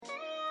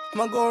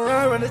I'ma go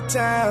run the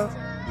town,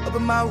 up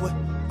in my way,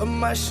 up in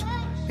my shit.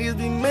 Niggas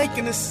be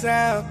making a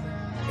sound.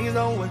 Niggas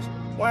don't wish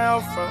where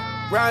I'm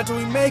from. Ride till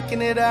we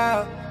making it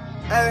out.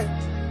 Hey.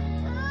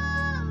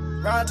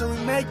 Ride till we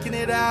making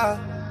it out.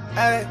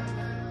 Hey.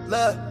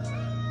 Look.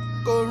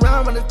 Go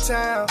around the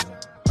town,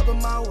 up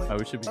in my way,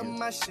 we should be up in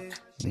my shit.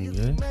 good.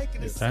 Niggas be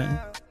making a sound.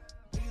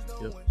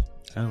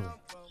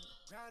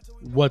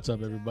 What's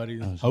up, everybody?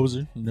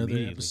 Hoser, another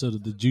Immediately. episode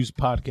of the Juice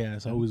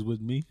Podcast. Always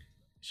with me,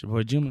 It's your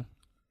boy Juma.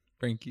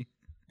 Frankie.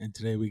 and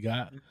today we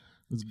got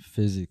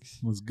Physics.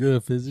 what's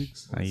good,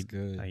 Physics. How you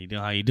good?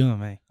 How you doing,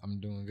 man? I'm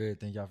doing good.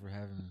 Thank y'all for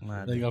having me.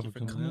 Man, Thank y'all you for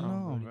coming on,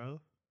 on, bro.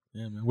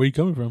 Yeah, man. Where you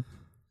coming from?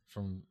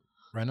 From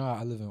right now,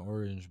 I live in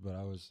Orange, but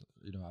I was,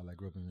 I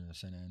grew up in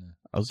Santa Ana.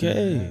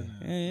 Okay.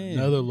 Yeah. Yeah.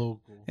 Another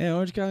local. Yeah,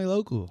 Orange County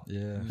local. Yeah.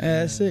 Yeah,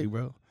 that's sick,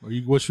 bro.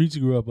 What streets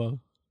you grew up on?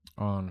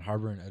 On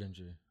Harbor and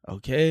Edinger.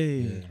 Okay.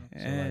 Yeah.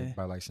 Yeah.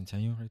 So by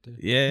Centennial right there.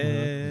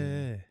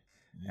 Yeah.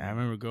 I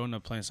remember growing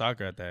up playing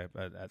soccer at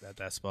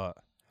that spot.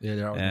 Yeah,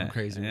 they're all going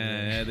crazy.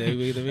 Yeah, they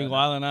be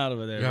wilding out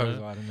over there. They're Bro.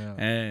 always wilding out.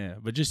 Yeah,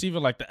 but just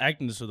even like the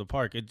activeness of the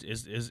park,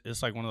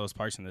 it's like one of those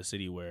parks in the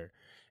city where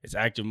it's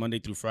active Monday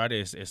through Friday.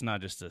 It's not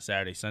just a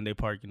Saturday, Sunday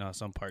park. You know,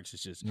 some parks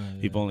it's just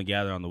people only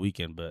gather on the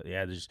weekend. But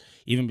yeah, there's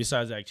even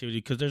besides the activity,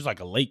 because there's like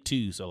a lake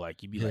too. So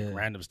like you'd be like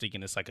random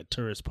thinking it's like a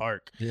tourist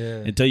park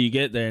until you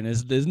get there, and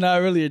it's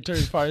not really a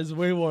tourist park. It's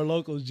way more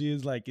locals. G,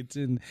 it's like it's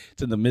in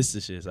the midst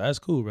of shit. So that's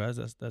cool, bro.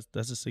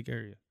 That's a sick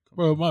area.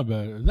 Bro, my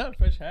bad. Is that a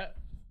fresh hat?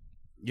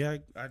 Yeah,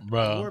 I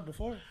Bro. wore it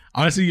before.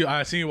 Honestly,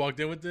 I seen you walked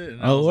in with it. And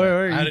Oh,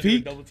 where I you had to do a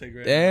peeked? double take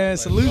right Yeah, now.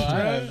 salute, I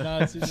bro. have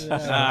not seen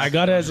that. Nah, I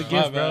got it as a gift,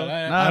 My bro.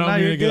 bad. Nah, I don't nah,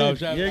 mean you're to get good. off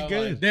track. You're I'm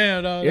good. like,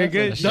 damn, dog. You're that's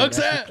good. a Ducks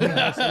hat.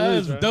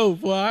 That's bro.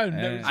 dope, boy. I've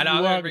never seen I know, you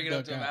I'm rock gonna a bring it up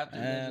duck to him hat.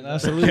 after.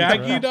 That's salute, Khaki,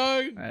 bro.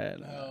 dog?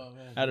 Man, Oh,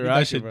 man. had to Get rock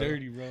that it, shit bro.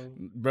 dirty, bro.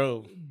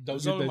 Bro, Don't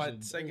it's get only that my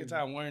shit second dirty.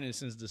 time wearing it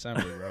since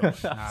December, bro.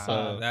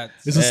 So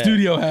That's It's a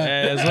studio hat.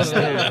 Yeah, it's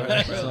one of those, bro.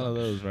 It's one of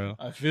those, bro.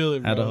 I feel it,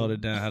 bro. Had to hold it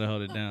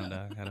down,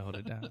 dog. Had to hold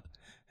it down.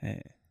 Hey.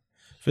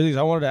 Felix,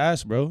 I wanted to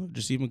ask, bro.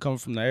 Just even coming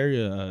from the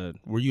area,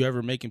 were you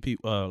ever making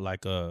people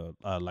like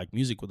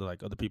music with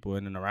like other people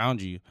in and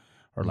around you,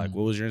 or like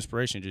what was your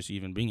inspiration? Just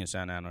even being in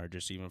Santa Ana, or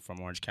just even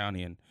from Orange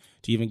County, and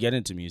to even get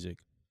into music.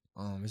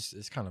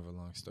 it's kind of a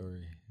long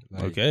story.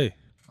 Like, Okay.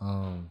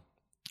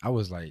 I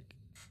was like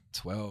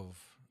 12.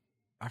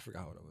 I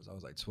forgot what it was. I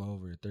was like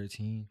 12 or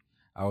 13.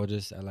 I was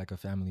just at like a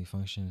family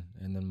function,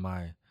 and then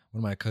one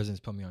of my cousins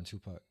put me on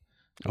Tupac.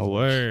 Oh,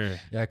 word.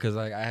 Yeah, because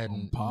like I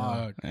hadn't,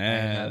 Tupac. I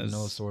didn't have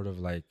no sort of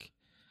like,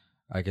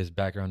 I guess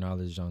background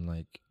knowledge on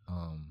like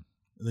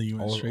Then you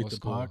went straight to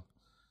school, Pac.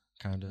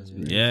 kind of.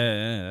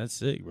 Yeah, that's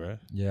sick, bro.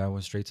 Yeah, I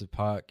went straight to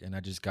Pac, and I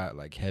just got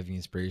like heavy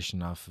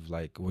inspiration off of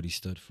like what he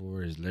stood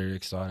for, his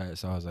lyrics, all that.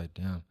 So I was like,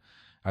 damn.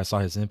 I saw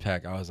his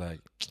impact. I was like,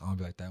 I want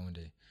to be like that one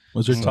day.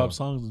 What's your So- top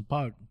songs in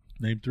Pac?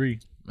 Name 3.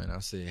 Man, I'll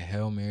say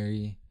Hail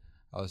Mary.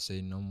 I'll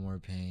say No More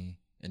Pain,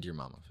 and Dear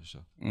Mama for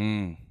sure.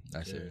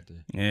 That's it right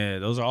there. Yeah,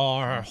 those are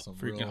all That's some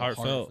freaking real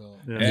heartfelt.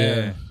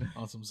 Yeah.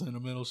 On some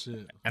sentimental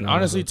shit. And Yeah,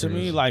 honestly, those to are me,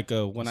 crazy. like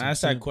when I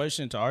ask that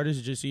question to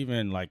artists, just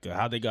even like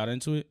how they got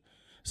into it,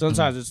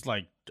 sometimes it's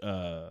like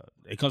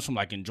it comes from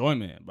like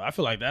enjoyment. But I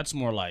feel like that's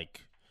more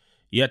like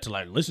you have to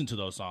like listen to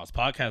those songs.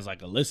 Podcast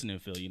like a listening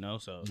feel, you know.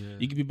 So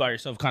you can be by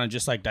yourself, kind of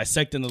just like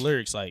dissecting the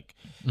lyrics. Like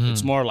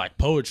it's more like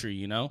poetry,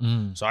 you know.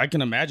 So I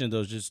can imagine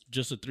those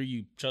just the 3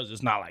 you chose.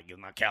 It's not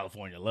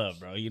California Love,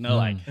 bro. You know,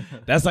 like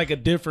that's like a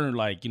different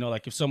like, you know,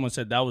 like if someone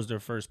said that was their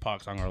first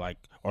Pac song or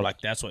like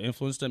that's what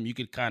influenced them, you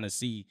could kind of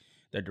see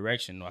their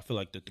direction. I feel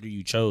like the 3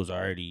 you chose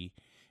already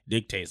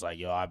dictates like,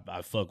 yo,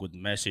 I fuck with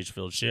message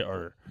filled shit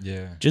or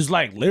just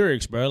like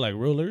lyrics, bro, like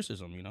real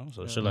lyricism, you know.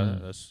 So shit like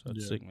that, that's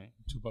sick, man.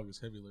 Tupac is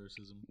heavy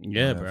lyricism.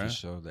 Yeah, bro. For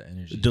sure, the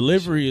energy.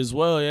 Delivery as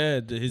well,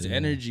 yeah. His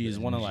energy the is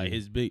one of like energy.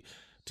 his big.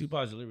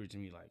 Tupac's delivery to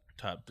me like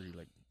top 3,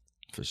 like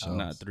For sure.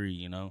 not 3.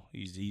 You know,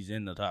 he's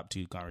in the top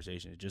 2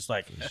 conversations. Just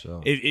like For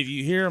sure. if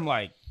you hear him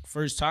like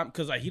first time,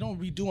 because like he don't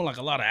be doing like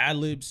a lot of ad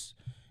libs.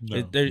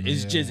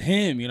 It's just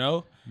him, you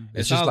know.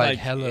 It's not just like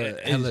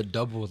hella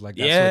doubles. Like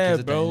that's yeah, what gives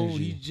it the bro.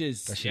 energy. He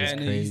just That shit is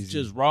and crazy. he's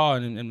just raw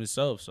in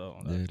himself. So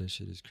Yeah, that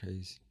shit is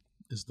crazy.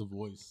 It's the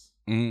voice.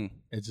 mm.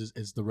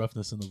 It's the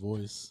roughness in the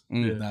voice.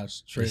 Mm. Not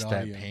straight It's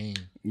that audio. pain.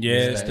 Yeah,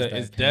 It's it's that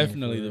pain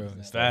definitely for the real.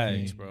 It's that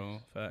facts, pain. bro.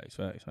 Facts.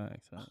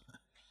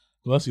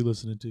 Who else you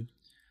listening to?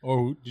 Or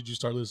who did you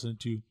start listening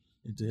to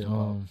into hip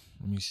hop?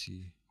 Let me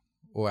see.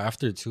 Well,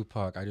 after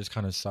Tupac, I just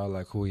kind of saw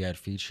like who he had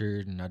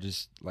featured, and I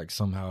just like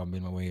somehow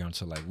made my way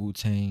onto like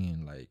Wu-Tang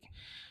and like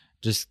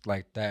just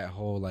like that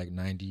whole like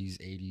 90s,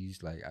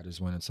 80s. Like I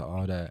just went into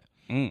all that,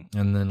 and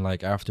then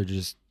like after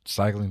just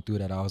cycling through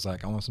that, I was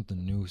like, I want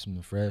something new,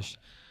 something fresh.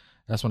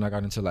 That's when I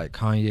got into like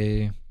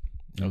Kanye,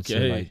 into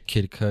like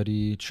Kid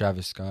Cudi,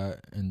 Travis Scott,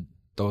 and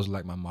those are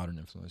like my modern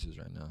influences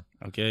right now.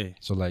 Okay.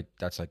 So like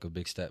that's like a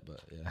big step,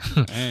 but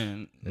yeah.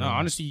 And no,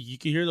 honestly, you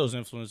can hear those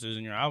influences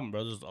in your album,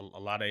 bro. There's a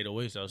lot of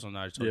 808s. That was something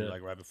I told you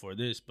like right before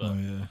this, but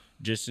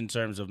just in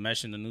terms of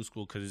meshing the new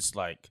school, because it's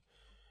like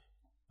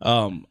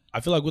I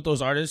feel like with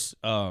those artists,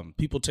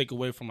 people take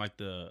away from like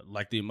the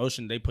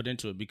emotion they put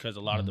into it because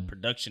a lot of the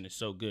production is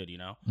so good, you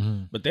know.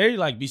 But they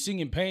like be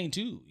singing pain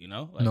too, you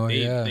know. Like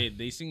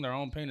they sing their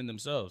own pain in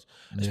themselves,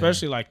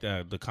 especially like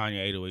the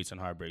Kanye 808s and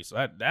Heartbreaks.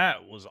 So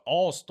that was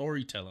all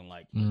storytelling,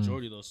 like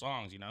majority of those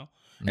songs, you know.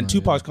 And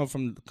Tupac's comes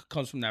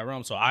from that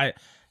realm. So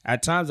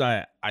at times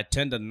I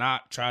tend to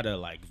not try to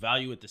like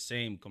value it the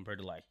same compared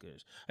to like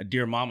a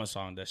Dear Mama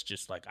song that's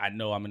just like I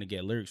know I'm gonna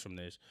get lyrics from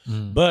this.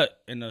 But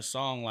in a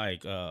song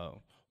like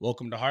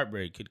Welcome to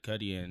Heartbreak, Kid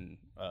Cudi and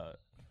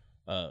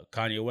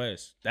Kanye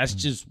West,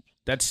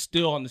 that's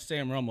still on the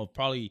same realm of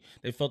probably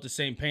they felt the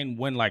same pain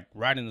when like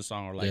writing the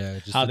song or like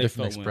just how a they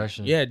different felt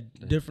expression.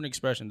 Different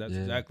expression. That's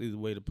exactly the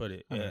way to put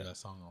it. I Yeah, heard that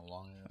song in a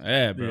long ass.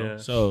 yeah, bro. Yeah.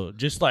 So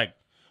just like,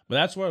 but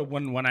that's where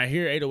when I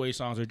hear 808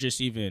 songs or just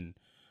even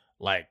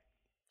like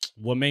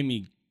what made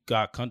me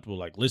got comfortable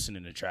like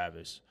listening to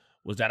Travis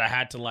was that I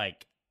had to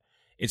like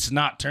it's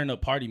not turn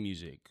up party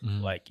music.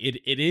 Like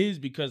it is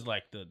because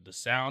like the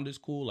sound is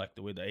cool, like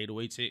the way the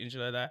 808s hit and shit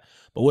like that.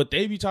 But what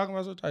they be talking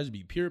about sometimes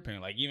be pure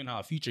pain. Like even how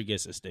a Future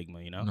gets a stigma,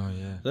 you know? No,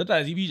 yeah.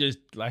 Sometimes he be just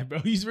like, bro,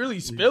 he's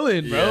really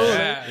spilling, bro.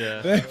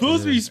 Yeah. Like,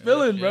 fools be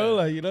spilling, bro.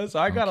 Like, you know, so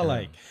I gotta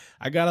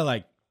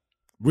like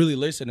really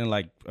listen and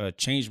like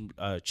change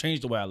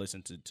the way I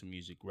listen to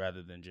music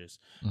rather than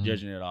just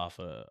judging it off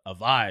a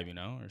vibe, you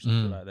know, or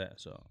something like that.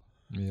 So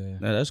Yeah.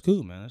 no, that's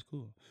cool, man. That's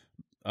cool.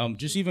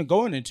 Just even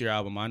going into your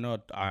album, I know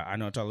I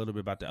talked a little bit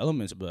about the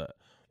elements, but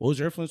what was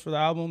your influence for the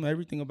album?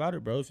 Everything about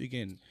it, bro. If you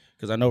can,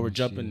 because I know we're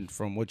jumping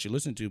from what you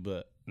listen to,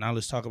 but now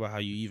let's talk about how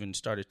you even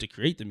started to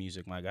create the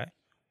music, my guy.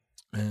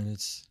 And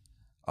it's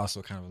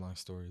also kind of a long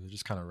story. It was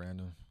just kind of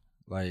random.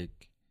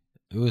 Like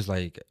it was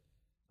like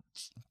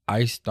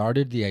I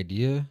started the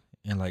idea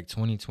in like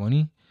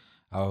 2020.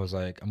 I was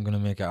like, I'm gonna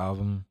make an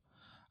album.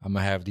 I'm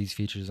gonna have these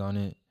features on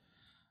it.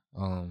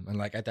 And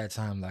like at that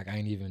time, like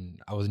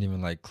I wasn't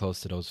even like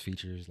close to those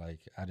features. Like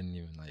I didn't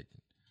even like,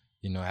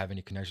 have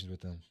any connections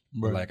with them.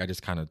 But Right. like I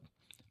just kind of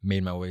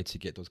made my way to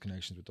get those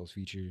connections with those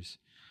features.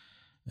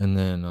 And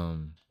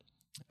then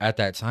at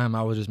that time,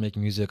 I was just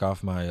making music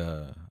off my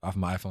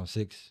iPhone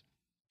 6.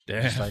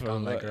 Just like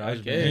on like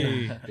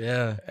GarageBand.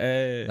 Yeah.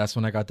 Hey, That's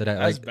when I got to that.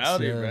 that's like,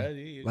 about it,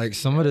 yeah. bro. Like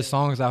some of the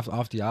songs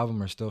off the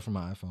album are still from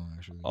my iPhone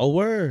actually. Oh,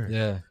 word.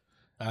 Yeah.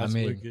 That's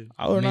made- wicked.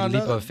 I would I not made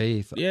Leap know. of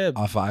Faith Yeah.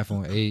 off of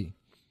iPhone 8.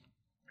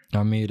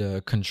 I made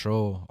a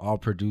Control, all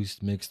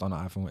produced, mixed on the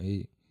iPhone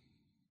 8.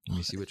 Let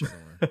me see what you're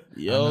doing.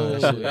 Yo,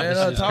 that shit- man, that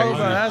I'm shit's talking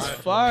crazy. about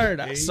that's fire.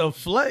 That's a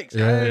flex.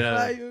 Yeah. I ain't Yeah.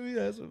 like you,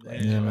 that's a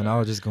flex. Yeah, man, I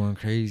was just going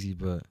crazy,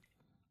 but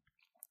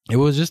it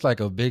was just like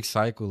a big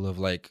cycle of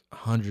like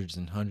hundreds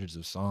and hundreds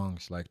of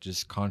songs, like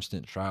just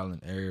constant trial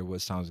and error,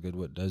 what sounds good,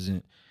 what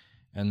doesn't.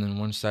 And then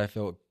once I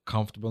felt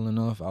comfortable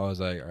enough, I was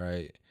like, all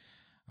right,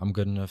 I'm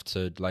good enough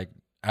to like,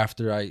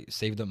 after I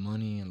saved up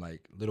money and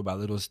like little by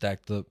little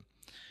stacked up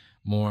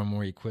more and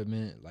more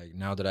equipment, like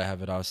now that I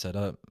have it all set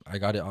up, I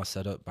got it all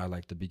set up by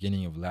like the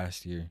beginning of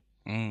last year.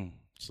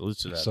 Salute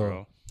to that, So,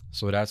 bro.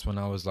 So that's when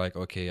I was like,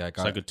 okay, I It's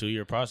got like a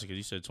 2-year process because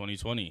you said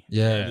 2020.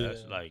 Yeah.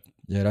 That's like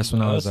that's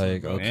when I was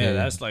like, bro. okay. yeah,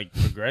 that's like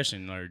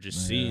progression or just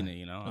Yeah. seeing it.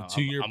 You know, A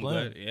 2-year I'm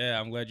plan. Glad,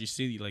 I'm glad you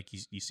see like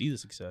you see the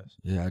success.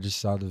 Yeah, I just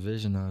saw the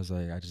vision. I was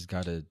like, I just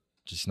gotta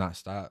just not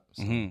stop.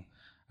 So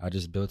I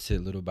just built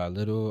it little by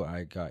little.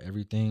 I got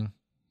everything,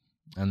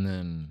 and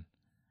then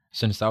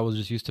since I was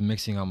just used to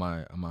mixing on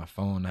my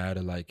phone, I had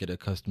to like get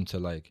accustomed to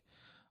like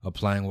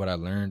applying what I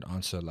learned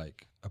onto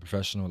like a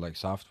professional like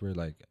software.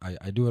 Like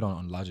I do it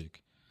on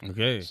Logic.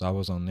 Okay. So I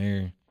was on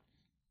there,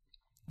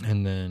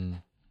 and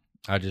then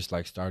I just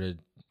like started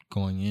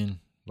going in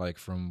like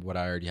from what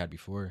I already had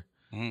before.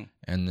 And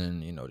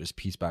then just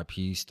piece by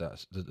piece,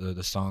 the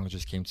songs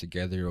just came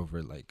together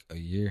over like a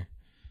year.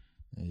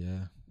 And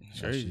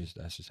yeah,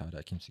 that's just how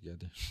that came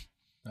together.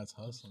 That's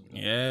hustling.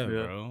 Bro. Yeah,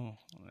 bro.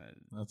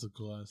 That's a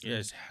cool ass. Yeah,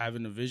 it's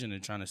having a vision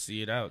and trying to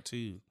see it out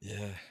too.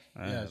 Yeah,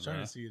 Yeah, trying bro.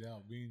 to see it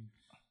out, being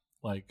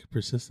like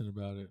persistent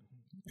about it,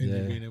 and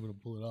then being able to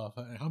pull it off.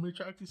 How many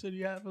tracks you said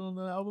you have on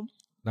the album?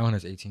 that one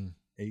has 18.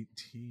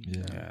 18. Yeah.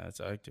 Yeah, that's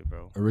active,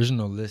 bro.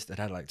 Original list that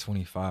had like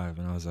 25,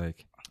 and I was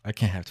like, I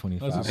can't have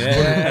 25. That's a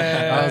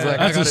Yeah. I was like,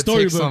 That's I a gotta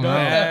storybook, take some dog.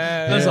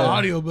 out. That's an Yeah.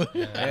 audio book.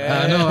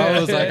 I know. I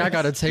was like, I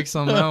gotta take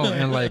some out,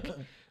 and like,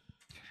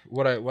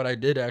 what I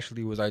did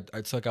actually was I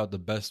took out the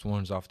best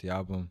ones off the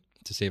album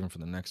to save them for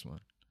the next one.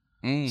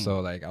 So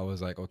like I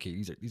was like, okay,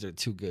 these are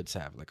too good to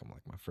have like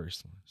my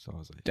first one. So I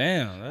was like,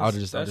 Damn, I'll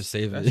just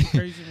save that's it.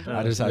 crazy.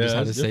 I just had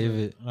to save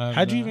it.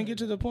 How'd you even get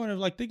to the point of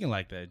like thinking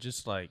like that?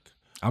 Just like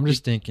I'm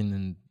just thinking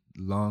in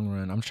long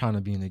run. I'm trying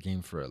to be in the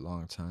game for a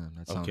long time.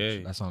 That's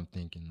Okay. That's what I'm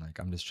thinking. Like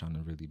I'm just trying to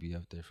really be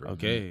up there for. A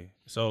minute. okay,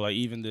 so like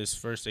even this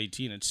first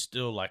 18, it's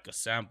still like a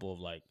sample of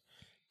like,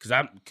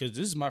 because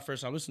this is my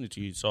first time listening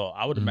to you, so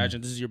I would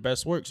imagine this is your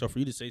best work. So for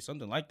you to say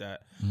something like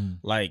that,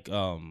 like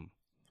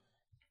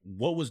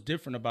what was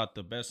different about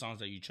the best songs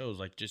that you chose?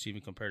 Like just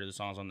even compared to the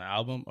songs on the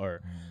album,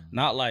 or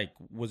not? Like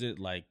was it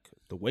like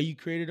the way you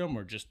created them,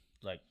 or just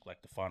like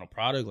the final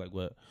product? Like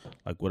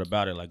what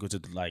about it? Like was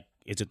it like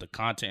is it the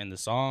content in the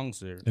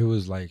songs, or It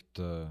was like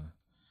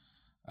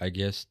I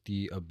guess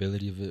the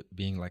ability of it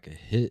being like a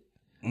hit,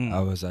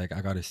 I was like,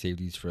 I gotta save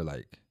these for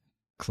like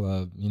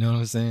club. You know what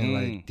I'm saying?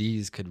 Like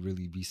these could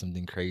really be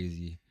something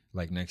crazy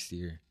like next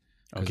year.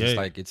 Because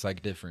it's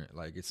like different.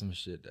 Like it's some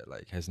shit that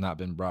like has not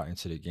been brought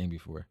into the game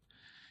before.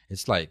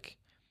 It's like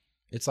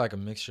a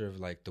mixture of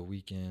like The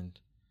Weeknd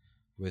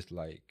with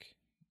like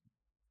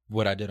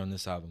what I did on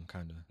this album,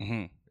 kind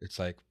of. It's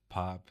like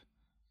pop,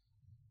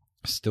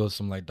 still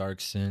some like dark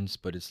synths,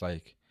 but it's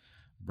like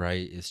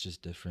bright. It's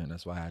just different.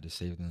 That's why I had to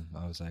save them.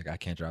 I was like, I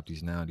can't drop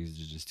these now. These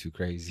are just too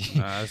crazy.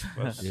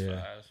 That's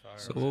yeah.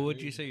 So what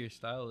would you say your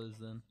style is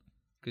then?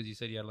 Because you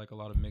said you had like a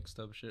lot of mixed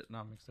up shit,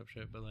 not mixed up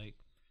shit, but like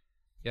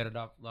you had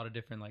a lot of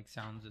different like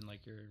sounds in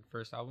like your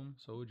first album.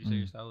 So what would you say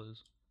your style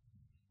is?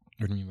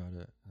 What do you mean by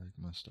that? Like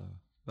my style?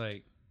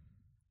 Like,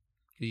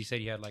 because you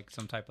said you had like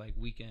some type like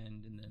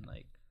Weekend, and then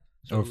like.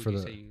 So what would you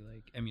say you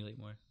like emulate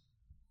more?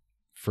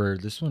 For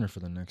this one or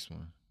for the next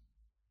one?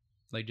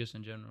 Like just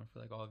in general for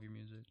like all of your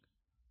music.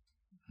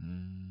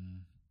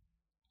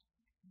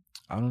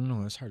 I don't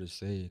know. It's hard to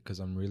say because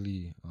I'm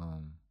really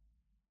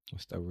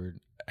what's that word?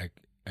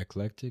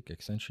 Eclectic,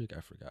 eccentric.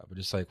 I forgot. But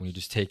it's like when you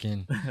just take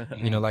in,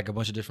 like a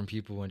bunch of different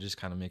people and just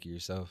kind of make it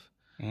yourself.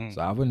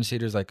 So I wouldn't say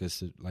there's like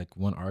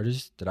one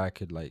artist that I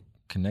could like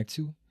connect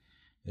to.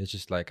 It's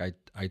just like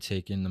I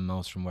take in the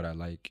most from what I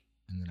like,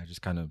 and then I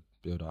just kind of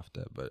build off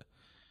that. But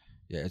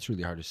yeah, it's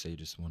really hard to say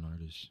just one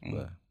artist.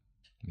 But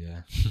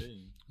yeah.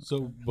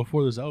 So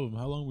before this album,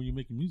 how long were you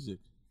making music?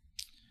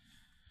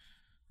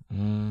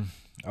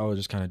 I was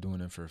just kind of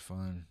doing it for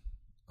fun.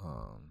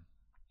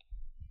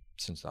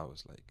 Since I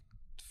was like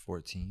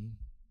 14.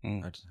 How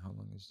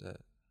long is that?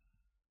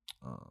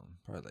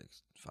 Probably like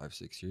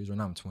 5-6 years. Right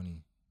now I'm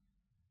 20.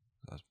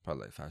 That's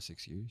probably like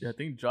 5-6 years. Yeah, I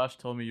think Josh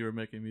told me you were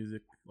making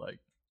music like,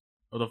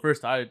 the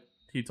first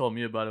he told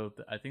me about it.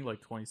 I think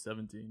like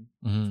 2017,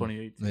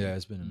 2018. Yeah,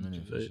 it's been a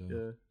minute for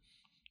sure.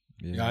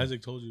 Yeah,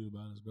 Isaac told you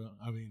about us, bro.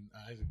 I mean,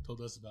 Isaac told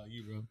us about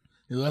you, bro.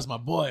 He was, that's my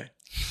boy.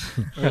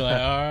 We're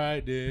like, all right,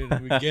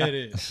 dude, we get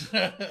it.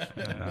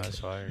 That's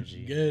fire,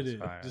 G. Get it.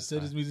 Fire, just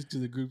send his music to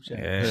the group chat.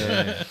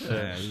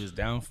 Yeah, he was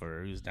down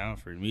for it. He was down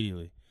for it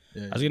immediately.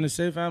 Yeah. I was gonna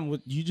say, fam,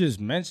 what you just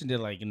mentioned it,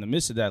 like in the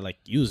midst of that, like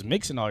you was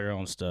mixing all your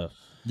own stuff.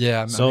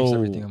 Yeah, I mix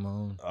everything on my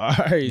own. All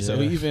right,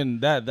 so even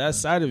that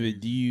side of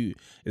it,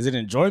 is it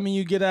enjoyment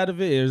you get out of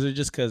it, or is it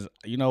just because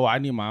I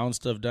need my own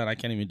stuff done? I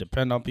can't even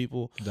depend on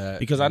people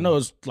because I know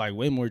it's like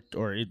way more,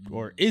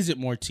 or is it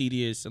more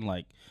tedious and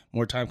like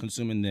more time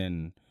consuming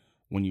than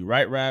when you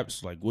write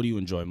raps? Like, what do you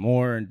enjoy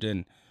more? And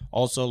then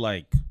also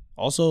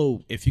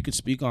if you could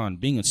speak on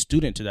being a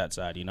student to that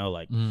side,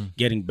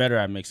 getting better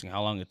at mixing,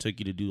 how long it took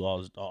you to do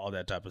all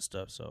that type of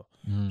stuff. So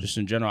just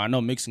in general, I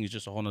know mixing is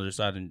just a whole other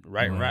side and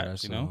writing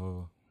raps, that's a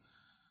whole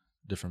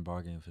different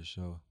ballgame for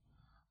sure.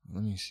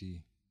 Let me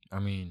see. I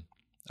mean,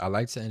 I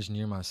like to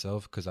engineer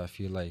myself because I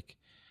feel like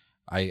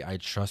I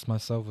trust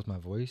myself with my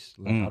voice.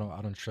 Like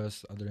I don't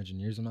trust other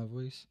engineers in my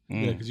voice.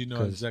 Yeah, because you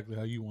know exactly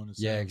how you want to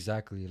sound. Yeah,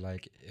 exactly.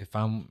 Like if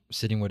I'm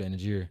sitting with an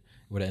engineer,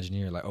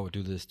 like, oh,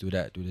 do this, do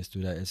that, do this,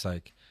 do that. It's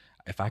like,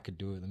 if I could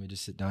do it, let me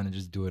just sit down and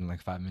just do it in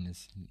like 5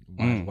 minutes.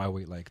 Why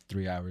wait like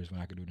 3 hours when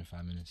I could do it in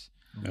 5 minutes?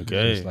 Okay. So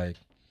it's like,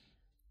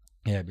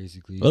 yeah,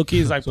 basically. Low key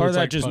is like part of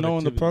that, like just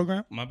knowing the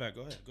program. My bad.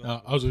 Go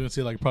ahead. I was gonna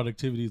say like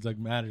productivity is like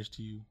matters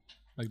to you,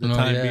 like the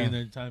time being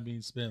there, time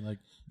being spent. Like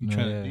you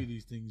trying to do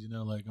these things,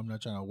 like I'm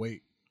not trying to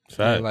wait.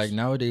 Yeah, like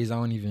nowadays, I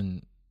don't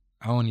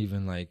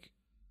even like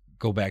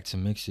go back to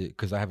mix it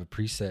because I have a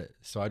preset,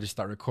 so I just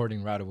start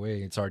recording right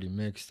away. It's already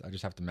mixed. I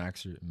just have to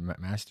master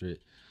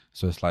it.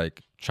 So it's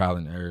like trial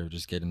and error,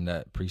 just getting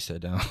that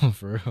preset down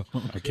for real.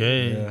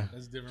 Okay. Yeah.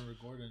 That's different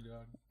recording,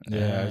 dog.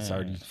 Yeah, it's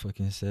already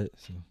fucking set.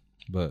 So,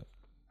 but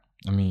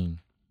I mean,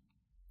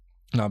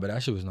 no, but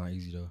that shit was not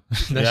easy though.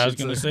 I was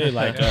gonna say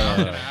like,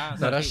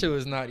 that shit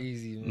was not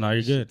easy. Man. No,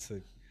 you're good.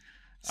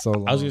 So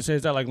long. I was gonna say,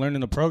 is that like learning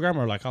the program,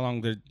 or like how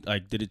long did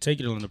it take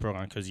you to learn the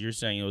program? Because you're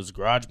saying it was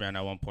GarageBand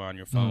at one point on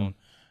your phone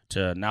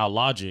to now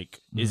Logic.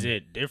 Is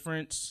it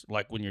different?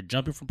 Like when you're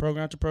jumping from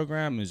program to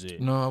program, is it?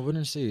 No, I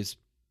wouldn't say it's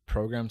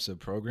program to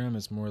program.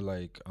 It's more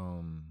like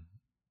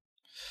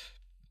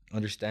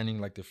understanding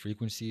like the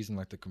frequencies and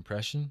like the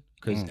compression,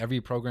 because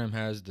every program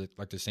has the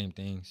same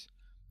things.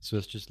 So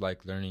it's just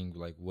like learning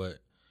like what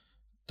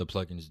the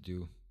plugins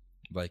do,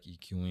 like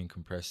EQing,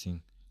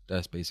 compressing.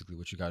 That's basically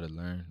what you got to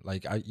learn.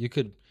 Like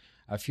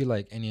I feel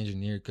like any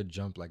engineer could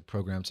jump like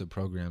program to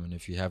program, and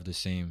if you have the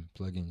same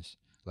plugins,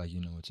 like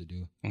you know what to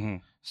do.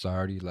 So I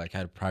already like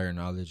had prior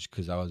knowledge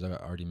because I was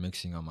already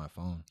mixing on my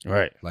phone,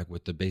 right? Like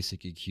with the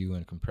basic EQ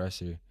and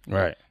compressor,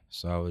 right?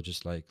 So I would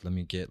just like, let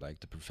me get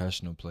like the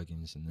professional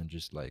plugins and then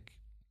just like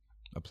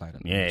apply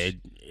them. Yeah,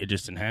 it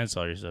just enhanced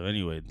all your stuff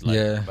anyway.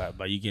 Like,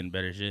 by you getting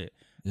better shit.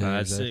 Yeah,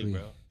 that's exactly.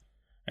 Sick, bro.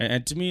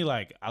 And to me,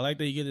 like, I like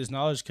that you get this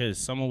knowledge because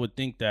someone would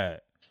think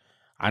that,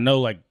 I know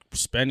like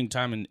spending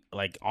time in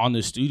like on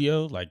the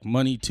studio, like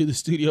money to the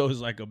studio is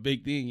like a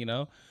big thing,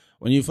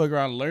 when you fuck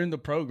around, learn the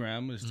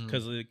program,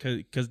 because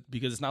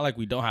it's not like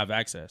we don't have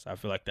access. I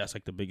feel like that's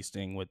like the biggest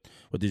thing with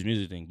this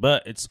music thing.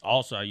 But it's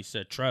also, how you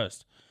said,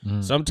 trust.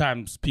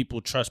 Sometimes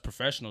people trust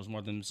professionals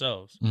more than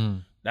themselves.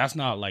 That's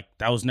not like,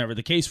 that was never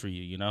the case for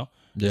you, you know?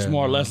 It's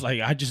more or less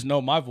like, I just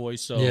know my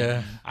voice,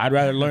 so I'd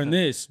rather learn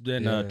this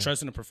than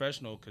trusting a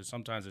professional, because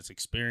sometimes it's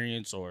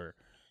experience or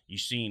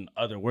you've seen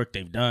other work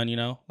they've done, you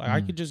know? Like,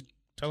 I could just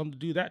tell them to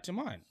do that to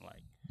mine,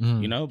 like,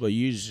 you know? But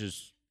you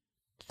just,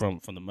 from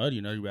the mud,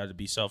 you know, you rather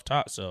be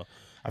self-taught. So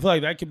I feel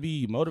like that could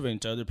be motivating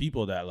to other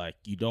people, that, like,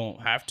 you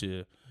don't have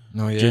to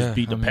just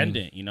be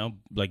dependent, you know?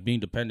 Like, being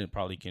dependent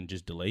probably can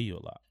just delay you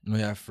a lot. No,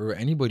 yeah, for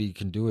anybody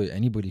can do it.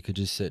 Anybody could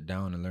just sit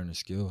down and learn a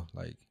skill.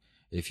 Like,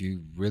 if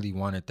you really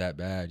want it that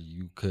bad,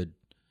 you could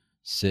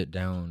sit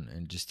down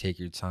and just take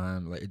your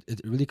time. Like, it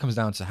really comes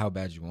down to how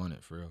bad you want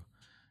it, for real.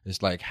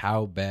 It's like,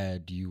 how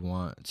bad do you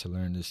want to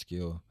learn this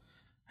skill?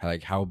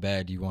 Like, how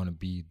bad do you want to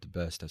be the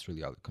best? That's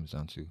really all it comes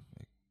down to.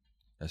 Like,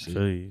 that's it.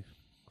 I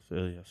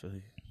feel you.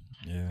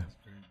 Yeah.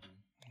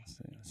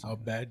 How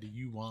bad do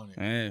you want it?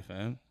 Hey,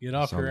 fam. Get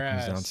off That's all your it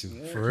comes ass. down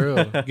to. For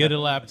real. Get a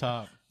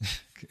laptop.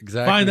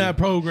 Exactly. Find that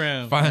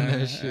program. Find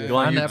that shit. Go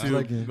on Find that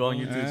YouTube. plugin. Go on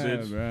YouTube, Yeah,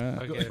 Sid. bro.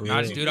 Okay, For nah,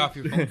 real. just do it off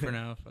your phone for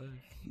now.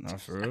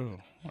 Not for real.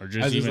 Or I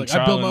just was even like, I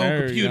trial built my and own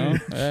error, you know?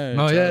 computer. Hey,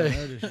 No, trial yeah. and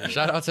error shit.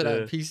 Shout out to that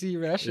Yeah.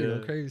 PC. That shit Yeah.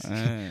 go crazy.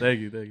 Hey. Thank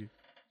you.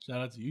 Shout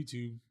out to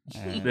YouTube.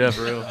 Yeah,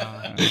 for real.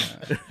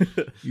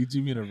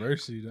 YouTube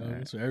University, dog.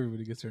 That's where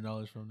everybody gets their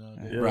knowledge from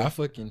nowadays. Yeah. Bro, I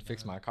fucking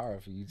fixed my car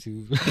off of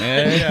YouTube.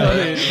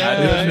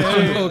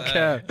 Yeah. No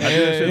cap. I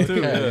do that shit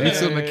too. Yeah, Yeah.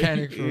 YouTube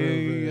mechanic for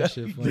real, bro. That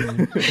shit funny.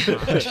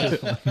 That shit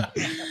funny.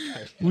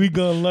 We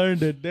gonna learn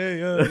today.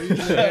 Fucking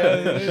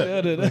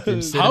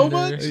sitting How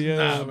there. much? Yeah.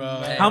 Nah,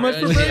 bro. How much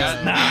for brakes?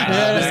 Yeah,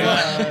 Yeah,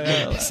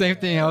 that's like, same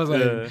thing. I was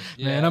like,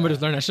 Yeah. man, I'm gonna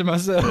just learn that shit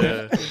myself.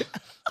 Yeah.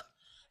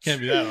 Can't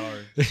be that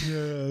hard.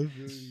 feel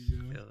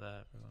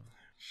that, bro.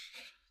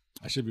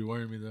 I should be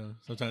worrying me though.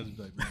 Sometimes it's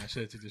like, man, I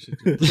should have took this shit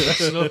too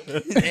professional.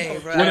 Hey,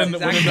 bro. When That's an-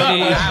 when exactly another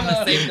what one- I'm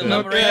a safe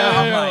delivery. Yeah,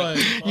 I'm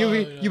like,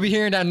 You be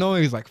hearing that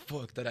noise like,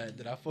 fuck, did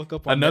I fuck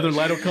up on Another that?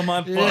 light will come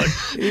on. Yeah.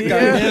 Fuck. God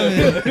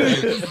damn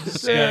it.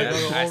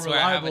 I swear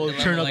I have a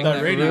reliable, turn up like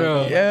that radio.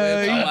 bro.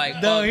 Yeah, I'm he- like,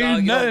 fuck, no, dog, he's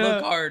you not- don't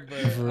look hard, but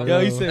For I'm real. Yo,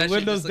 he like, said that shit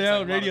windows just looks down,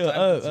 like radio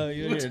monotone. up.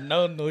 You hear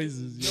no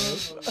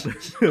noises,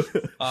 yo.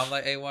 I'm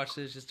like, hey, watch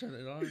this, just turn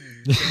it on.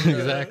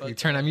 Exactly.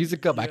 Turn that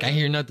music up. I can't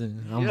hear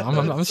nothing.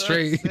 I'm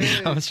straight.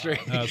 I'm straight.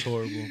 That's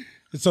horrible.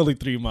 It's only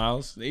 3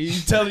 miles. You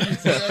telling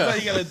yourself. That's how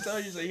you gotta tell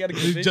yourself. You gotta You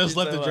convince just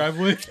left the yourself.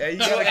 driveway. Yeah, you Hey,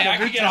 gotta I can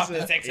convince get off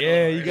yourself. this exit Yeah,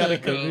 over you here. gotta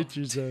Let's go. convince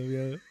yourself,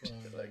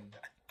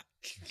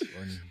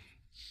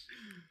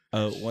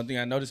 yeah. One thing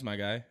I noticed, my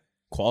guy,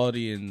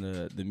 quality in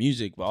the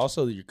music, but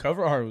also your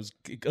cover art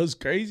goes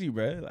crazy,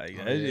 bro. Like,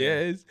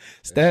 it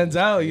stands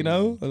out, you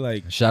know.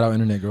 Like, Shout out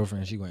Internet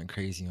Girlfriend. She went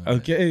crazy on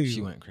Okay. that.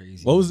 She went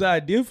crazy. what was the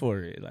idea for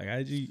it? Like,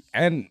 IG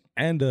and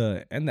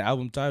the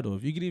album title.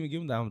 If you could even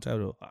give him the album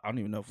title, I don't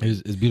even know.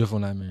 If It's Beautiful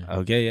Nightmare.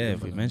 okay, yeah.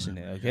 If we mention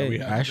it, okay, we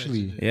have-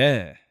 Actually,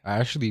 yeah. I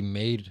actually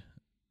made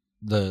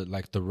the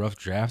rough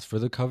draft for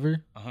the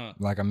cover. Uh-huh.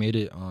 Like, I made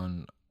it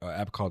on an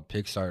app called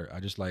Pixar. I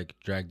just like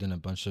dragged in a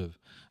bunch of.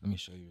 Let me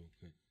show you real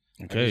quick.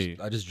 Okay.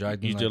 I just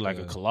dragged in. You did like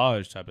a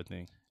collage type of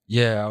thing.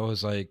 Yeah, I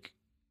was like,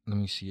 let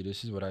me see.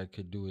 This is what I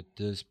could do with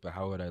this, but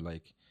how would I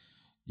like,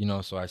 you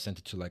know? So I sent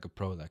it to like a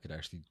pro that could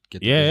actually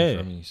get the vision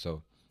for me.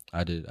 So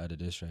I did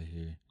this right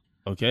here.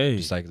 Okay.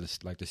 Just like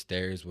this, like the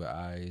stairs with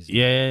eyes.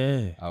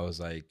 Yeah. I was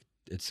like,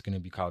 it's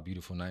gonna be called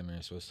Beautiful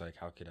Nightmare. So it's like,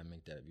 how could I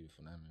make that a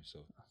beautiful nightmare? So,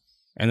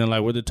 And then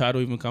like, where the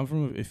title even come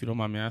from, if you don't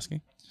mind me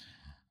asking?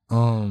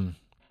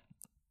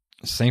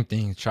 same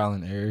thing, trial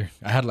and error.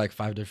 I had like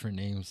 5 different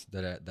names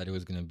that it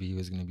was gonna be. It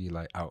was gonna be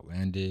like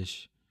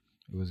outlandish.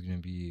 It was gonna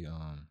be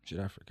shit,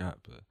 I forgot,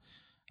 but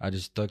I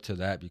just stuck to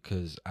that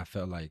because I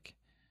felt like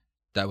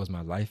that was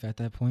my life at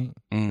that point,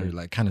 or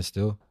like kind of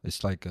still.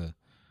 It's like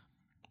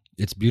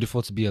it's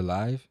beautiful to be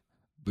alive,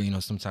 but you know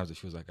sometimes it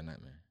feels like a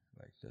nightmare.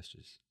 Like that's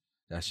just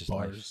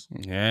Bars.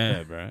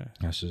 Yeah, bro. life.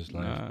 That's just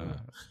life. Nah. But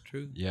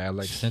True. yeah, I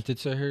like sent it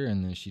to her,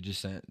 and then she just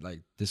sent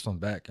like this one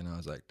back, and I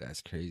was like, "That's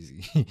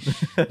crazy."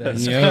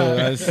 That's Yo,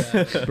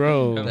 that's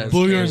bro. That's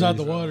Blew yours crazy, out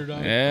the bro. water,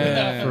 dog.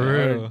 Yeah, For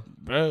real.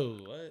 bro.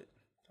 What?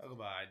 Talk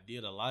about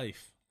idea to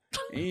life.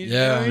 You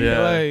Yeah. feel me? Yeah.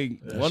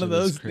 Like That one shit of was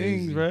those crazy.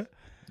 things, bro.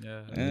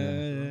 Yeah.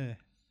 Yeah.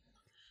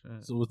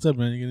 So what's up,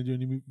 man? You gonna do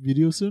any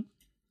videos soon?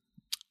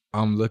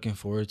 I'm looking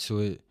forward to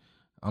it.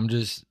 I'm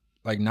just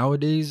like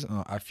nowadays,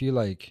 I feel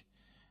like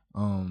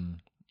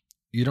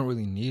you don't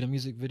really need a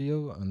music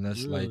video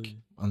unless Really?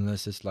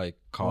 it's like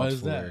Why called is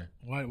for. that?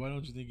 Why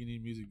don't you think you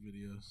need music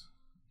videos?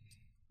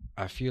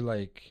 I feel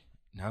like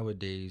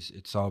nowadays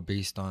it's all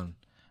based on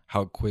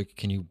how quick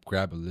can you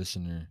grab a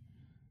listener,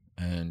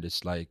 and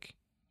it's like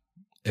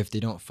if they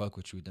don't fuck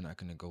with you, they're not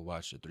gonna go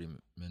watch a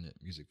 3-minute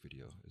music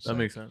video. It's That like,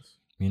 makes sense.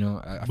 you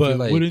know. I But feel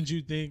like wouldn't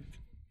you think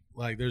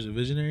like there's a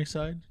visionary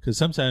side? Because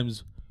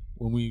sometimes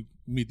when we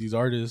meet these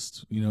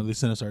artists, you know, they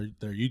send us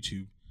their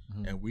YouTube,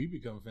 and we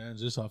become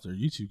fans just off their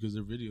YouTube because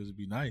their videos would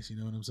be nice. You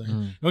know what I'm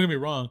saying? Don't get me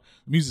wrong,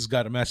 the music's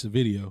got to match the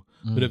video.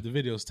 But if the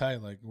video's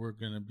tight, like we're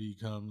gonna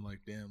become like,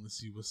 damn, let's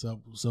see what's up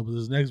with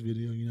this next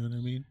video. You know what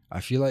I mean?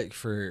 I feel like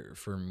for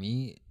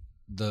me,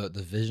 the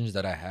visions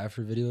that I have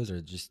for videos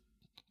are just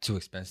too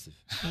expensive.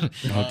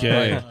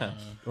 Okay.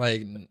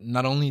 Like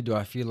not only do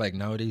I feel like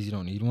nowadays you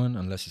don't need one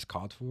unless it's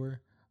called for,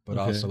 but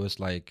also it's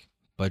like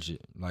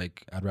budget.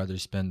 Like I'd rather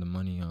spend the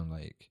money on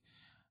like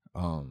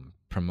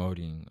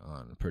promoting,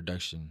 on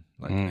production,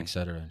 like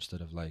etc.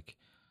 instead of like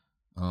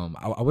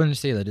I wouldn't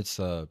say that it's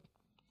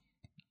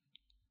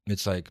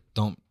like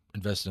don't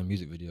invest in a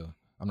music video.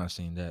 I'm not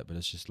saying that, but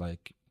it's just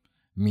like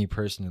me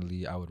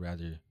personally, I would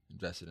rather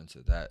invest it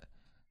into that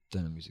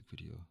than a music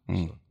video.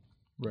 So,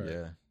 Right.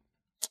 yeah.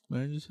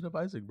 Man, just hit up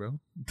Isaac, bro.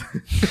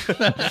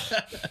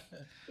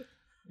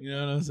 You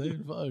know what I'm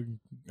saying? Fuck.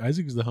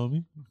 Isaac is the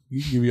homie.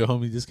 He can give you a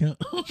homie discount.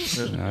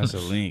 That's a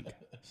link.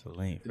 It's a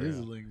link. It is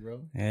a link,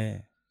 bro. Yeah.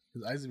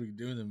 Because Isaac be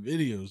doing them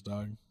videos,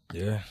 dog.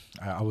 Yeah,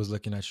 I was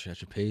looking at your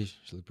page.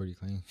 She looked pretty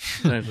clean.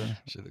 Nice, man.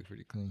 She looked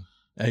pretty clean.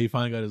 Hey, he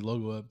finally got his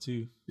logo up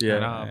too. Yeah,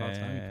 Nah, about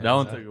time. Yeah. that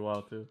one took a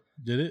while too.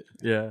 Did it?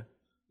 Yeah.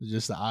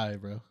 Just the eye,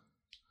 bro.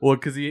 Well,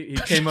 because he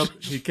came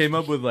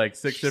up with like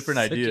 6 different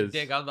Such a ideas.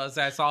 dick. I was about to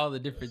say I saw all the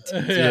different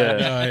teams.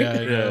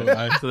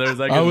 Yeah. So there's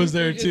like I was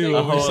there too.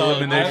 a when we whole saw it.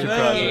 elimination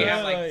Yeah, you process.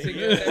 have like 6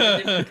 or 7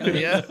 different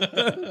colors.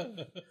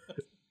 Yeah.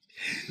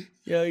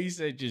 Yo, you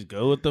said just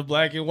go with the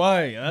black and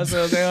white. That's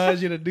what I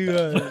asked you to do.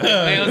 Man,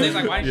 I was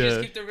like, why didn't you just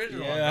Yeah. keep the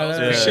original? Yeah, one,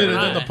 bro? I know. Should have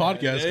Nah. done the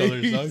podcast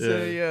colors, dog.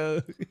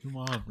 Yeah. Come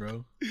on,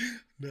 bro.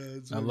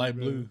 That That light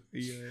blue.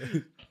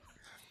 Yeah.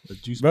 The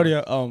juice. Brody,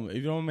 if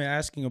you don't mind me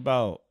asking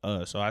about,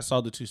 so I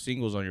saw the 2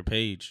 singles on your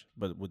page,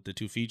 but with the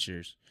 2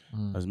 features,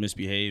 was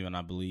Misbehave and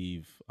I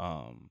believe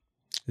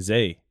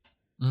Zay,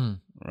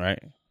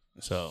 right?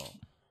 So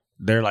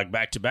they're like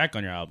back to back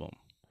on your album.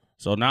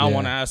 So now I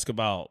want to ask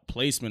about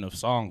placement of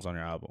songs on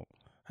your album.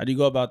 How do you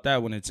go about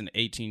that when it's an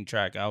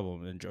 18-track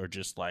album, or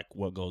just like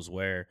what goes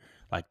where,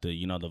 like the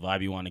the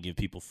vibe you want to give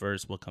people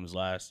first, what comes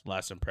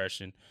last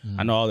impression?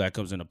 I know all that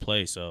comes into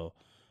play. So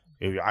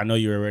I know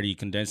you're already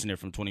condensing it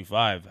from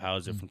 25. How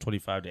is it from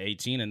 25 to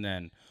 18? And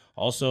then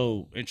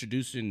also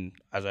introducing,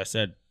 as I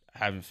said,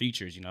 having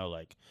features.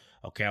 Like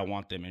okay, I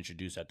want them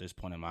introduced at this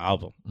point in my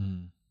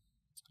album.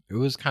 It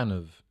was kind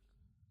of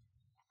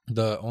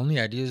the only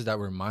ideas that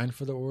were mine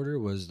for the order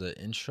was the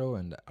intro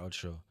and the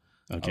outro.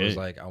 Okay. I was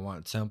like, I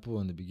want tempo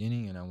in the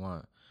beginning and I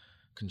want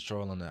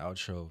control on the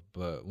outro.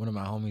 But one of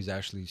my homies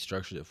actually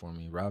structured it for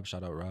me. Rob,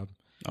 shout out Rob.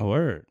 Oh,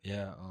 word.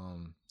 Yeah.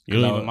 You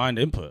don't even mind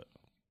input.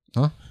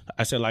 Huh?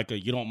 I said like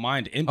you don't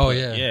mind input. Oh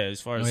yeah. Yeah.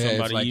 As far as it's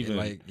somebody like, even.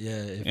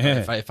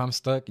 If I'm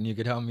stuck and you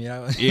could help me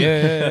out.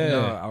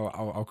 Yeah.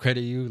 I'll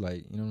credit you.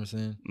 Like, you know what I'm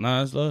saying?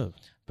 Nah, it's love.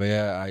 But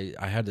yeah,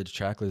 I had the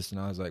track list and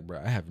I was like, bro,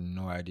 I have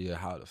no idea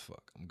how the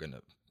fuck I'm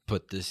gonna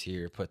put this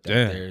here, put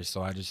that there.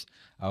 So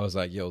I was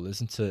like, yo,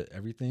 listen to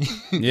everything.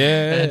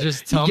 Yeah. And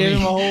just tell Gave me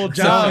him a whole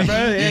job, bro.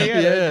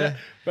 Yeah.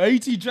 Bro,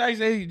 18 tracks,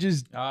 they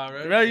just.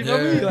 Right. Right, you know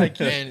me? Like,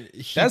 and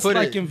that's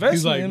like investing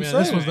He's like, in man,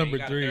 himself. this was You number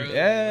gotta 3. thoroughly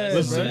Yeah,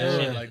 Listen, bro. bro.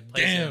 Yeah. Like,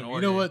 Place it in damn, you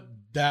order. know what?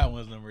 That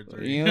was number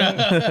 3. You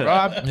know?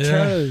 Rob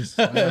trust.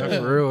 Yeah,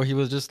 for real. He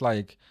was just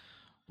like,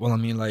 well, I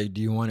mean, like,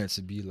 do you want it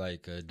to be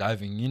like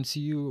diving into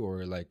you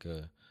or like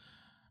a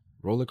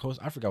roller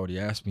coaster? I forgot what he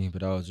asked me,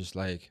 but I was just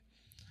like,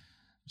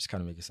 just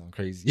kind of make it sound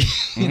crazy.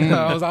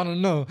 I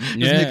don't know. Just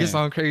make it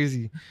sound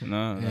crazy.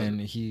 No.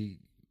 And he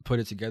put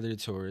it together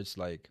to where it's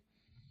like,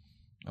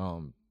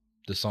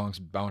 the songs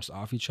bounce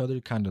off each other,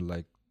 kind of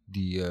like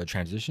the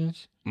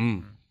transitions.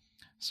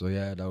 So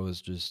yeah, that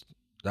was just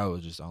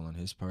all on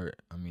his part.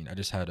 I mean, I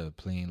just had to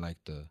play in like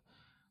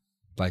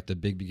the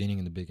big beginning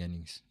and the big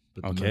endings,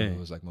 but the middle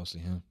was like mostly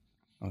him.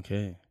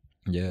 Okay.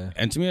 Yeah.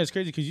 And to me, that's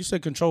crazy because you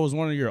said Control was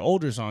one of your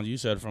older songs. You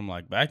said from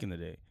like back in the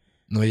day.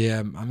 No, yeah,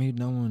 I made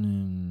that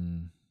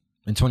one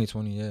in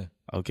 2020. Yeah.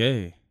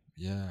 Okay.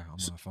 Yeah, on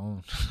my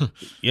phone.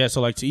 Yeah.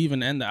 So like to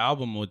even end the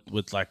album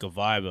with like a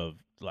vibe of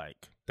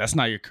like that's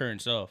not your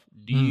current self.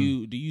 Do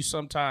you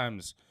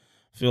sometimes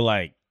feel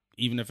like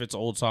even if it's an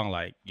old song,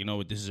 like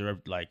this is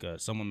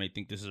someone may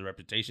think this is a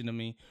reputation to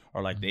me,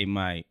 or like they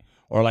might,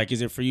 or like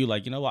is it for you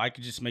like I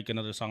could just make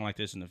another song like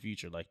this in the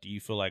future? Like, do you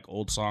feel like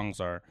old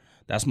songs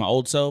that's my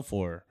old self,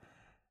 or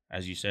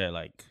as you said,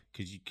 like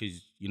because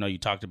you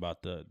talked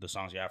about the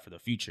songs you have for the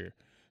future.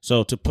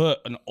 So to put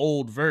an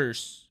old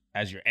verse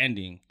as your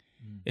ending,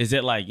 is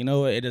it like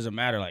it doesn't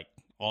matter, like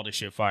all this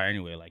shit fire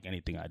anyway, like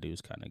anything I do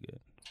is kind of good?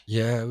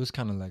 Yeah, it was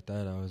kind of like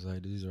that. I was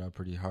like, these are all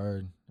pretty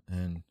hard,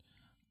 and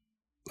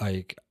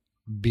like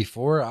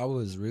before I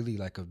was really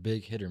like a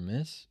big hit or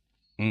miss,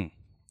 and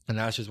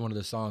that's just one of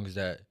the songs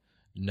that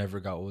never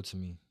got old to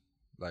me.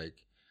 Like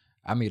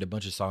I made a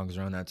bunch of songs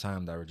around that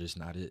time that were just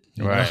not it,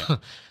 right?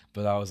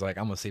 But I was like,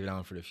 I'm gonna save it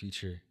down for the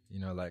future.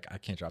 Like I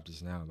can't drop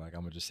this now. Like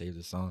I'm gonna just save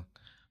this song,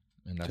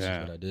 and that's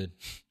just what I did.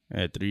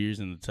 Yeah, 3 years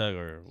in the tug,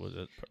 or was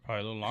it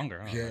probably a little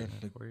longer? Huh? Yeah,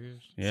 like 4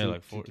 years. Yeah,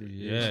 like 4 3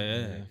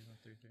 years.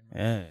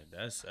 Yeah,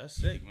 that's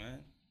sick, man.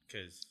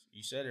 Because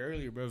you said it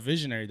earlier, bro.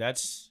 Visionary.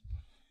 That's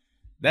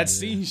That's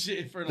seen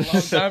shit for a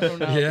long time from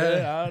now. Yeah.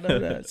 Man. I don't know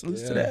that. Salute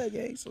to that,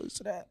 gang. Salute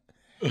to that.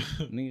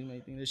 Niggas may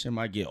think this shit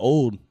might get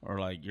old, or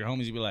like your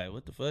homies be like,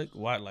 "What the fuck?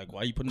 Why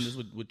you putting this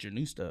with your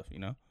new stuff?" You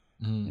know?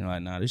 You're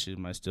like, "Nah, this shit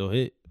might still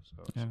hit."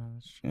 So,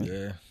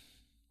 Yeah.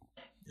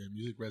 Yeah,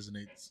 music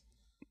resonates.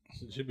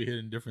 It should be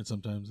hitting different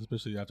sometimes,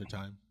 especially after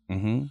time.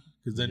 Mm-hmm.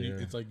 Because then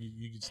it's like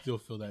you can still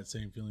feel that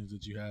same feelings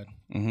that you had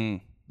Mm-hmm.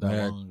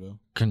 that long ago.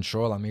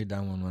 Control, I made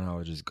that one when I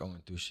was just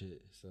going through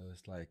shit. So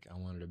it's like I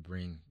wanted to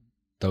bring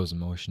those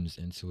emotions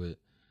into it,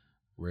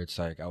 where it's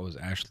like I was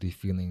actually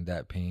feeling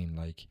that pain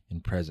like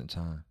in present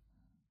time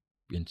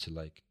into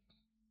like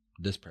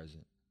this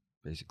present,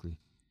 basically.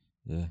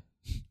 Yeah.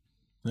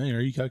 Hey, are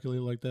you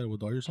calculated like that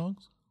with all your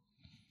songs?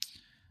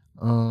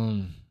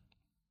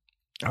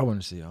 I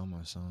wouldn't say all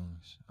my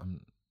songs.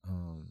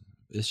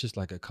 It's just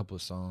like a couple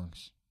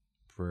songs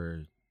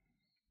for,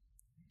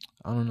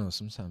 I don't know,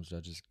 sometimes I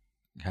just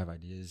have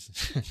ideas.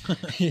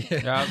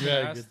 Yeah, I was gonna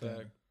Yeah, ask get that.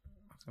 that.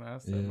 I was gonna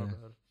ask that. My bad.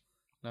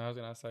 No, I was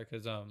gonna ask that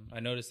because I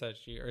noticed that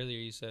earlier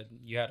you said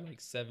you had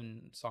like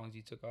 7 songs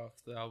you took off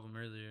the album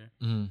earlier.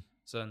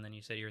 So and then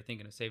you said you were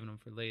thinking of saving them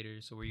for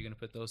later. So were you gonna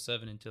put those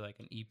 7 into like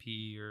an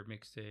EP or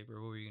mixtape,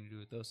 or what were you gonna do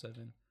with those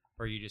 7?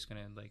 Or are you just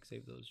gonna like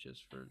save those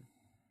just for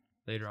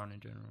later on in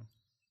general?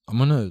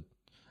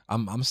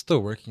 I'm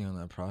still working on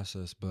that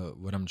process, but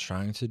what I'm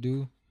trying to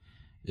do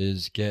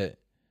is get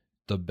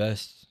the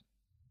best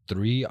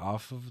 3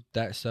 off of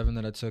that 7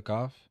 that I took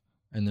off,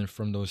 and then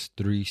from those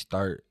 3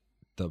 start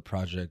the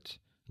project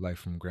like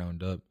from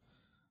ground up.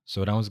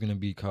 So that one's gonna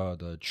be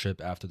called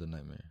Trip After the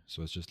Nightmare.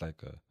 So it's just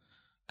like a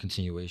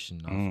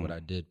continuation of what I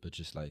did, but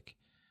just like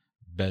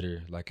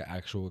better, like an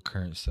actual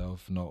current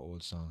self, no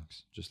old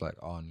songs, just like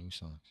all new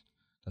songs.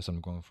 That's what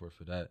I'm going for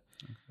that.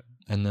 Okay.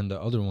 And then the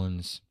other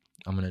ones,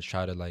 I'm gonna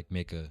try to like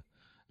make a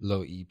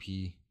little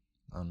EP.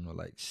 I don't know,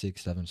 like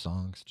 6-7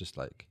 songs, just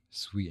like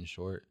sweet and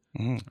short.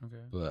 Okay.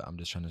 But I'm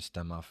just trying to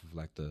stem off of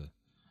like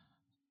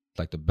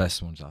the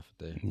best ones off of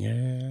there.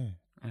 Yeah.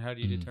 And how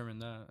do you determine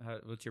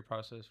that? What's your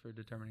process for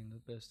determining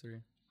the best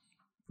 3?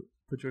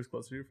 Put yours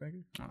closer to your finger.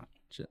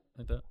 Shit,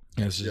 like that.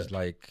 It's just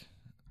like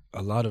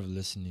a lot of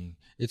listening.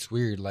 It's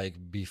weird.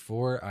 Like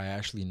before I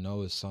actually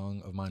know a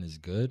song of mine is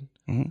good,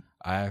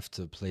 I have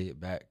to play it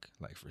back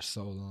like for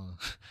so long.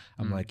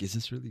 I'm like, is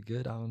this really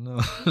good? I don't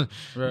know.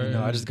 Right. You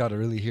know, I just got to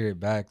really hear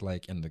it back,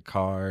 like in the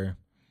car,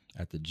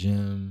 at the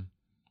gym,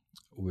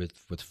 with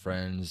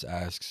friends.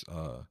 Ask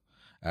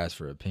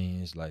for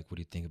opinions. Like, what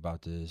do you think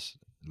about this?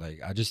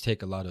 Like, I just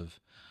take a lot of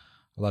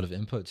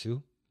input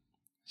too.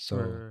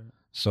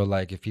 So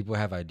like, if people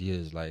have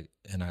ideas, like,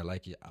 and I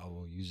like it, I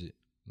will use it.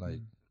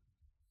 Like,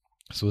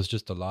 so it's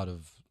just a lot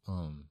of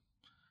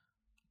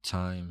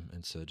time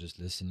into just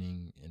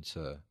listening,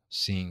 into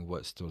seeing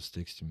what still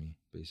sticks to me,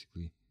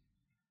 basically.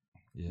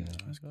 Yeah,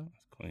 that's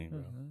clean,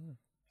 bro.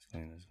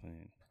 That's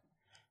clean.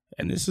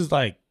 And this is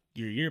like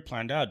your year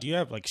planned out. Do you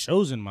have like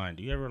shows in mind?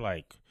 Do you ever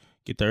like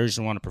get the urge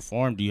to want to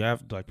perform? Do you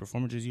have like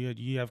performances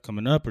you have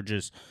coming up, or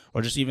just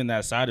even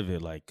that side of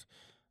it? Like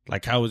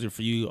how is it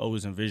for you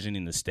always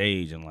envisioning the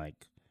stage and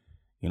like,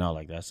 you know,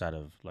 like that side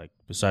of like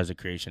besides the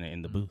creation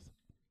in the booth?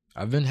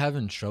 I've been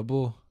having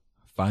trouble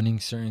finding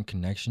certain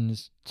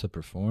connections to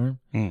perform,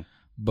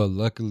 but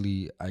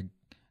luckily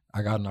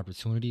I got an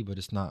opportunity, but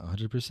it's not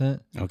 100%.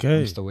 Okay,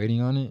 I'm still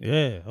waiting on it.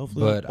 Yeah,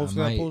 hopefully,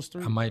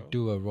 I might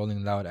do a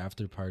Rolling Loud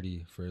after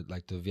party for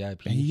like the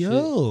VIP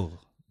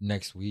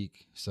next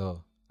week.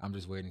 So I'm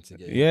just waiting to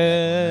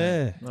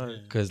get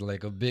because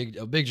like a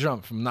big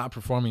jump from not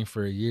performing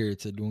for a year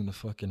to doing the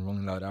fucking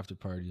Rolling Loud after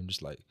party. I'm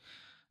just like,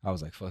 I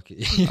was like, fuck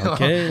it.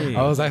 Okay,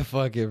 I was like,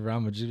 fuck it, bro.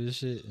 I'm gonna do this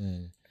shit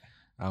and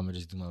I'm gonna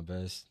just do my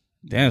best.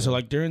 Damn. So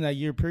like during that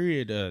year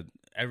period,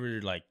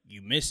 ever like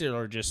you miss it,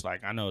 or just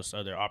like, I know it's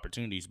other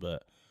opportunities,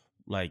 but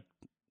like,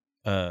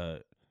 how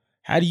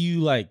do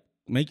you like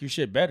make your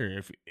shit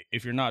better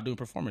if you're not doing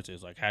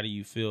performances? Like, how do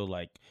you feel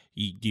like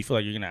do you feel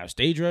like you're gonna have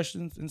stage rush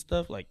and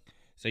stuff? Like,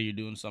 say you're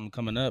doing something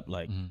coming up,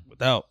 like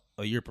without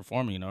a year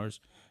performing, you know,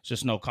 it's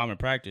just no common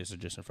practice or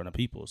just in front of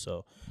people.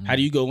 So how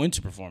do you go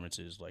into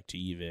performances like to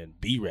even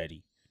be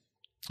ready?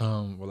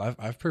 Well,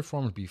 I've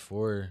performed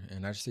before,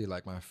 and actually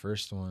like my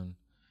first one,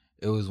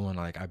 it was when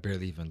like I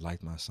barely even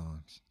liked my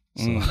songs.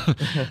 So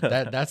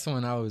that's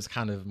when I was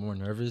kind of more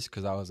nervous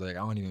because I was like, I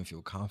don't even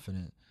feel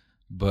confident.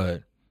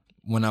 But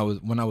when I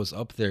was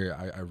up there,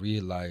 I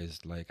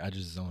realized like I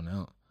just zone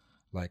out.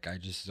 Like I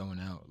just zone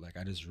out. Like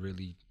I just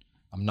really,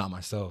 I'm not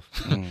myself.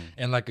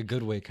 In like a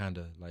good way, kind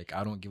of. Like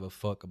I don't give a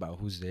fuck about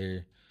who's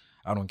there.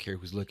 I don't care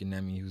who's looking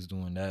at me, who's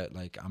doing that.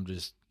 Like I'm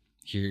just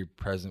here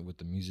present with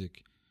the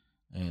music.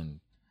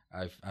 And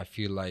I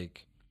feel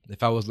like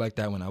if I was like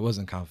that when I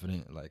wasn't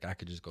confident, like I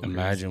could just go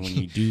imagine crazy.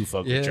 when you do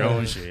fuck with your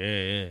own shit.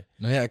 Yeah.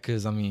 No, yeah,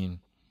 because I mean,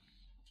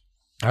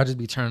 I'll just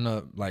be turning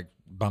up like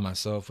by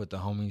myself with the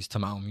homies to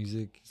my own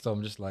music. So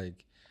I'm just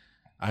like,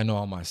 I know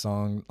all my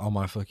songs,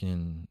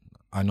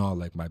 I know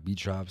like my beat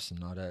drops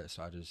and all that.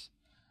 So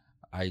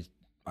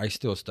I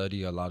still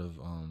study a lot of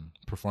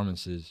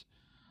performances.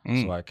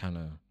 So I kind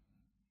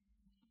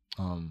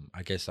of,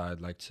 I guess I'd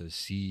like to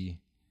see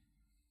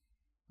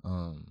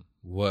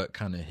what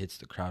kind of hits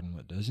the crowd and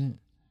what doesn't.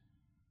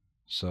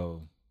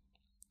 So,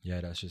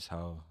 yeah, that's just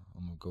how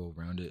I'm gonna go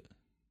around it.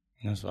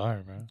 That's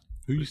fire, bro.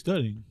 Who you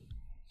studying?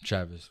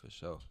 Travis, for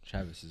sure.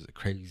 Travis is a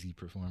crazy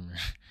performer.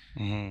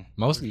 Mm-hmm.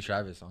 Mostly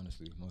Travis,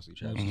 honestly. Mostly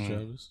Travis. Mostly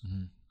Travis.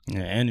 Yeah,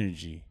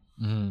 energy,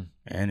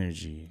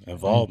 energy, And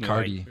involvement.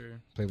 Cardi. Like,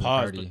 Play with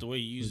pause, Cardi. but the way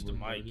you use the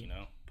mic, you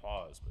know,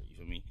 pause. But you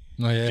feel me?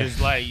 Oh, yeah.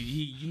 Just like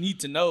you need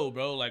to know,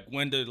 bro. Like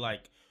when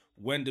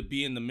to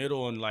be in the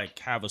middle and like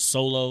have a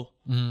solo,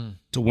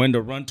 to when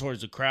to run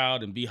towards the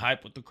crowd and be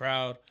hype with the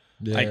crowd.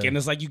 Yeah. Like, and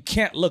it's like you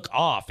can't look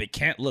off. It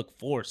can't look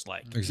forced.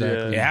 Like,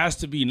 Exactly. it has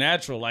to be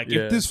natural. Like,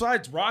 Yeah. if this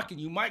side's rocking,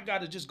 you might got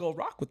to just go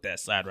rock with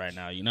that side right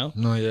now, you know?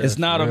 No, yeah, it's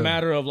not for a real.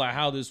 matter of like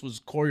how this was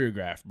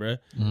choreographed, bro.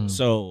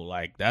 So,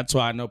 like, that's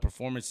why I know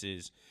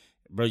performances,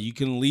 bro. You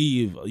can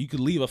leave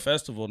a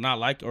festival not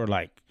like or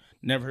like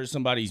never heard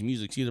somebody's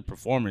music, see the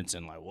performance,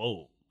 and like,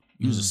 whoa,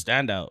 you was a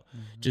standout.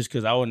 Just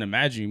because I wouldn't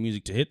imagine your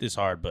music to hit this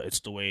hard, but it's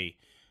the way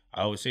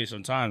I always say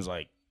sometimes,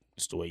 like,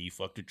 it's the way you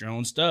fucked with your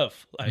own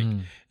stuff. Like,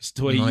 it's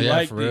the way you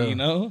liked for it, real. you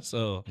know?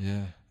 So,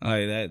 Yeah.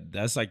 like,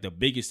 that's like the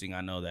biggest thing I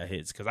know that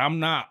hits. Because I'm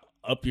not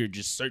up here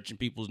just searching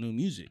people's new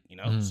music, you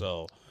know?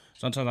 So,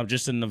 sometimes I'm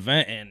just in an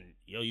event and,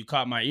 yo, you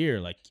caught my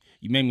ear. Like,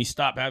 you made me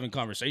stop having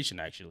conversation,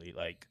 actually.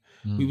 Like,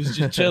 we was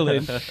just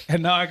chilling,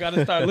 and now I got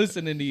to start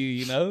listening to you,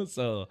 you know?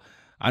 So,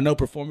 I know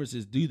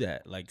performances do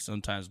that, like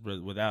sometimes,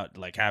 but without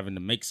like having to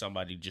make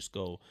somebody just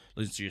go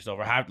listen to yourself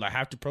or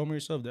have to promo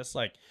yourself. That's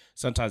like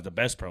sometimes the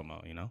best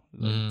promo, you know.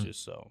 Like,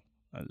 just so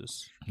I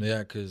just Yeah,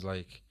 because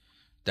like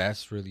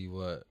that's really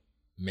what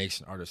makes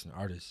an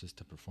artist is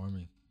the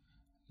performing.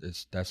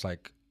 That's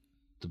like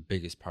the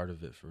biggest part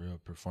of it for real,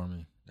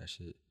 performing that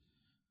shit.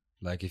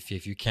 Like if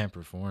you can't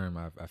perform,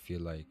 I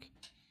feel like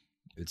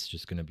it's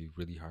just gonna be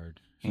really hard.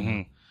 You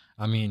know?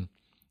 I mean,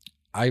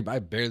 I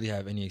barely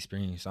have any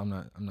experience. I'm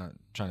not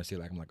trying to say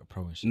like I'm like a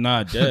pro and shit.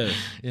 nah, dead.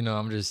 You know,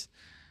 I'm just.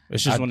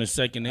 It's just I- when it's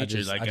second nature,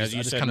 as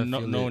you said, kinda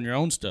knowing feel your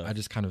own stuff. I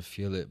just kind of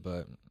feel it,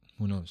 but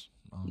who knows?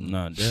 I don't know.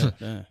 Nah,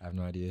 dead. I have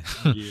no idea.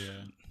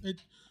 Yeah,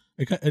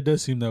 it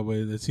does seem that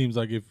way. It seems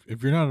like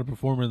if you're not a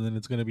performer, then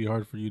it's gonna be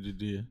hard for you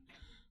to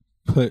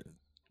put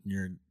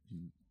your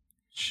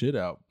shit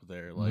out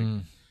there. Like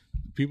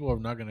people are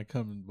not gonna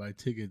come and buy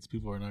tickets.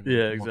 People are not gonna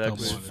Yeah, come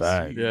exactly. on and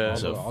Fact. see. Yeah.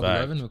 That's a all the fact.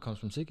 revenue comes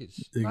from tickets.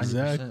 90%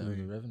 Exactly. of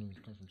the revenue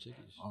comes from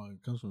tickets.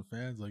 It comes from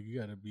fans. Like you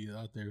got to be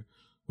out there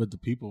with the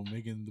people,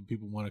 making the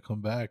people want to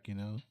come back. You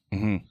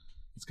know,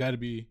 it's got to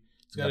be.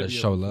 It's got to gotta be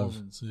show a love.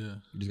 performance, yeah.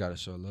 You just gotta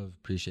show love,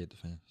 appreciate the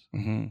fans.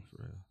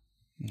 For real.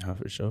 No,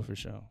 for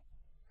sure.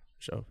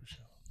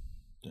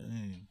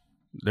 Dang.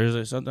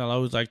 There's something I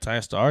always like to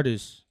ask the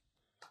artists.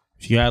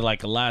 If you had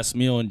like a last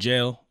meal in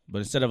jail, but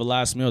instead of a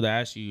last meal, they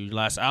ask you your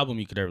last album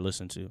you could ever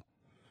listen to.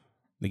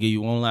 They give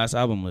you one last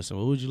album listen.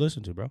 What would you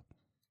listen to, bro?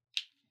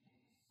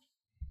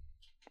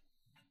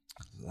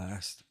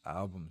 Last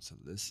album to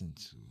listen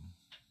to.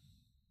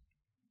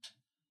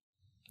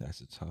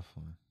 That's a tough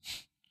one.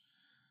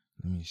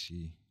 Let me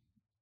see.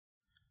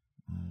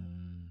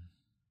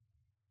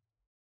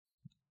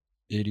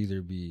 It'd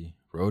either be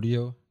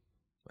Rodeo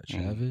by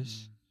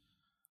Travis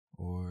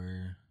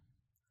or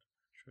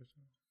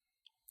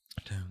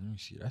damn, let me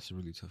see. That's a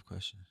really tough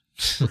question.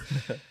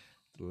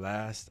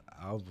 Last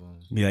album.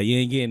 Yeah, you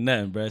ain't getting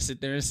nothing, bro. Sit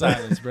there in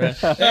silence, bro.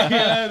 He's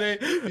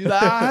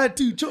like, I had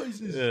two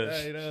choices.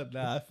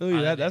 Nah, I feel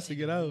you. That's a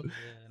good album.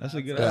 That's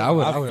a good Yeah,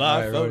 album. I would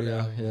I write feel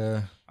Rodeo. that.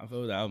 Yeah. I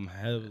feel the album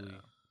heavily.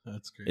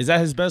 That's great. Is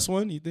that his best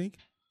one, you think?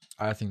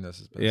 I think that's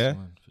his best Yeah?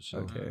 one for sure.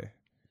 Okay.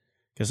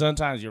 Because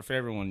sometimes your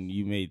favorite one,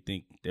 you may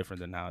think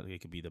different than how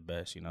it could be the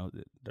best, you know,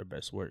 their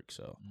best work.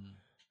 So,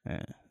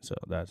 yeah. So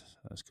that's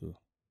cool.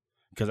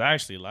 Because I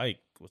actually like,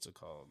 what's it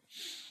called?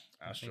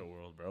 Astro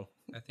World, bro.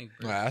 I think.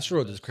 No,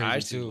 Astro is crazy I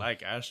actually too.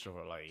 like Astro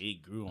World. Like,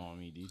 it grew on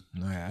me, dude.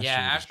 No, Astro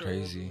Yeah, is Astro was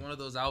crazy. one of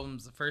those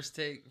albums. The first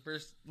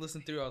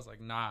listen through, I was like,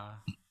 nah.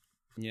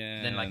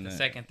 Yeah. Then like the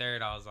second,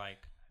 third, I was like,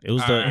 It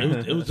was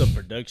alright. it was the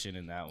production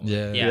in that one.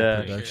 Yeah,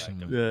 Yeah, production.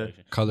 Like the Yeah.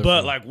 production. Colorful.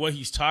 But like what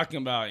he's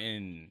talking about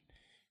in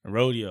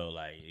Rodeo,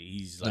 like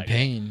he's the like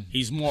pain.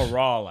 he's more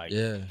raw. Like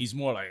Yeah. he's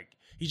more like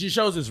he just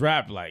shows his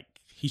rap. Like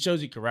he shows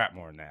he can rap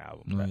more in that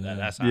album. Oh, yeah.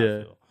 That's how I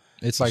Yeah. feel.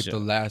 It's like Sure. the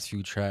last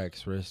few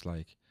tracks where it's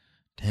like,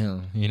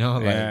 damn, you know,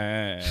 like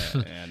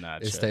Yeah, nah,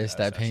 it's chill. that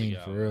That's a pain, good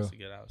for album. real. That's a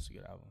good album. It's a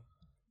good album.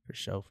 For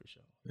sure.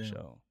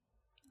 Yeah.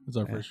 It's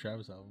our first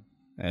Travis album.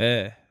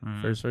 Yeah.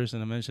 First person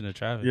to mention the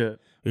Travis. Yeah.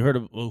 We heard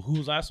of who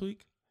was last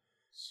week?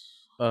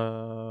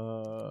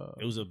 No,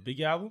 It was a big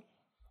album.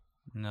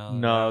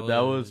 that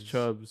was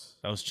Chubbs.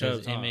 That was It Chubbs.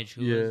 was huh? Image.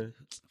 Who Yeah. was it?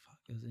 Fuck,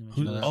 it was Image.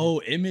 Who- Who was it?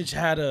 oh, Image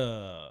had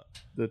a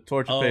The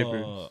Torture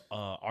Papers.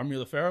 Army of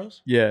the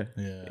Pharaohs. Yeah.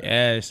 Yeah.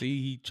 Yeah,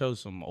 see, he chose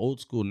some old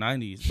school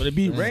 '90s, but it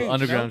be It's arranged.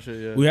 underground you know?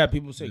 shit, yeah. We had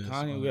people say Yeah, Kanye.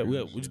 some We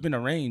underground it's been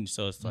arranged,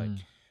 so it's like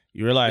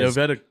You realize, we've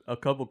had a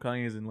couple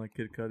Kanye's and like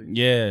Kid Cudi.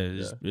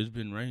 There's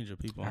been range of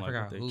people. I on,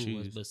 forgot like, who what they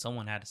was, choose. but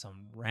someone had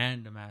some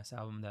random ass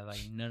album that like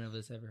none of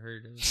us ever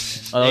heard of.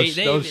 That was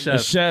The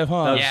Chef. Chef,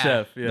 huh? That was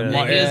Chef.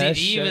 Yeah.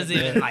 He was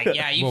even like,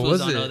 yeah, you What fools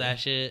was don't it? know that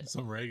shit.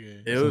 Some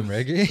reggae. It was Some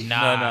reggae.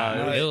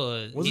 Nah,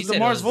 it Was he it said the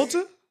Mars was-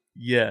 Volta?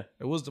 Yeah.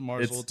 It was the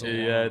Mars It's Volta.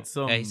 yeah. It's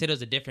some. Yeah, he said it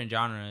was a different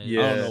genre.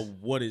 Yeah. I don't know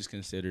what is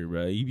considered,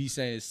 bro. You be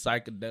saying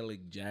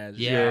psychedelic jazz.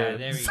 Yeah,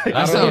 there we go.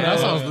 That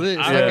sounds lit.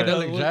 I don't know.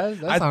 Psychedelic jazz.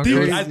 That I sounds think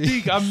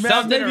crazy. I'm mad.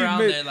 Something Maybe around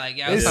mid- there, like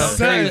it's some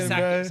something, crazy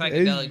man.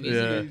 psychedelic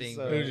music Yeah. I think.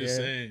 I was just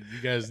saying,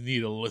 you guys need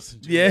to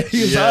listen to Yeah, it.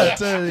 he was out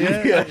to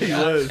Yeah, he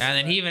was. And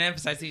then he even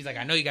emphasized, he's like,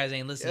 I know you guys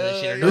ain't listening to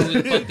this shit or know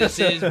who the fuck this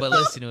is, but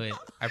listen to it.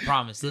 I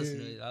promise, listen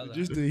to it. I was like,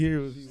 Just to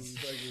hear what people be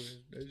fucking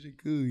with. That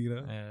shit cool, you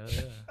know?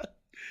 yeah.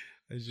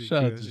 That shit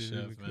Shout out cool. to That shit Chef,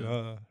 really man.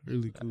 cool.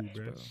 Really cool,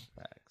 bro.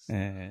 Facts.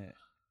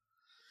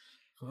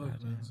 Fuck,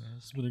 man.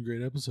 It's been a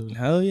great episode.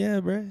 Hell yeah,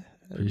 bro.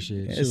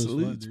 Appreciate it. Yeah, Shit was fun,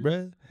 salutes, dude. bro.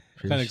 Kind of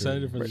Appreciate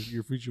excited it. for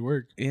your future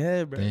work.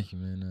 Yeah, bro. Thank you,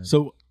 man.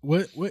 So,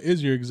 what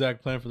is your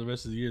exact plan for the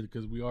rest of the year?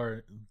 Because we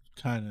are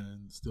kind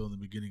of still in the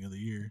beginning of the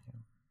year.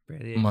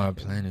 My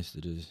plan is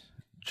to just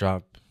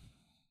drop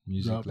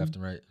music Dropping? left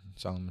and right.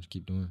 That's all I'm gonna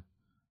keep doing.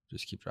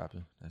 Just keep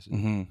dropping. That's it.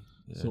 Mm-hmm.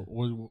 Yeah. So,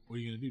 what are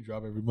you gonna do?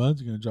 Drop every month?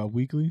 You're gonna drop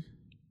weekly?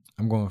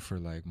 I'm going for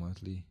like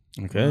monthly.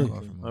 Okay. I'm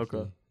going for monthly.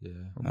 Okay. Yeah.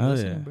 Oh,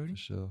 yeah. For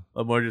sure.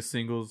 More just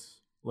singles,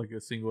 like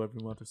a single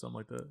every month or something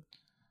like that.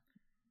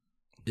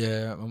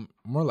 Yeah, I'm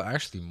more like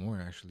actually.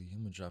 I'm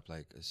gonna drop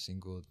like a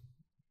single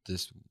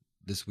this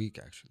week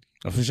actually.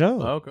 Oh, for sure.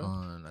 Oh, okay.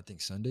 On I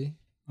think Sunday.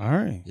 All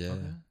right. Yeah.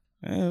 Okay.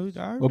 Yeah, we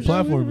got What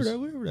platforms?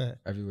 Where that?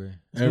 Everywhere.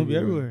 It's gonna be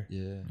everywhere.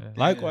 Yeah.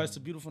 Likewise, It's a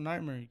Beautiful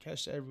Nightmare. You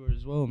catch that everywhere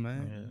as well,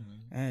 man.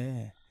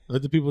 Yeah.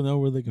 Let the people know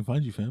where they can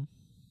find you, fam.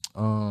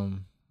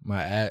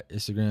 My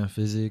Instagram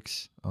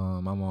Fizzex.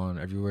 I'm on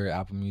everywhere: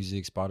 Apple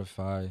Music,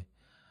 Spotify,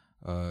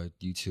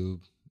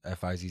 YouTube,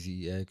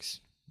 Fizzex.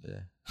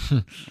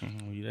 Yeah.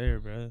 You there,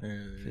 bro?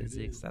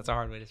 Physics. That's a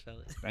hard way to spell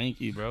it. Thank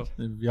you, bro.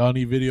 If y'all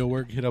need video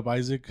work, hit up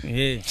Isaac.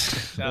 Yeah.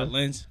 Shout out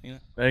Lens, you know,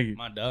 Thank you.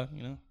 my dog,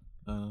 you know.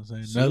 I'm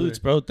saying Salutes,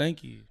 bro.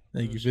 Thank you.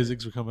 Thank you,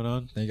 Physics, for coming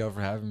on. Thank y'all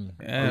for having me.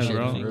 Yeah, Appreciate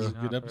bro. it, It was a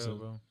bro. good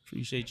episode.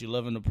 Appreciate you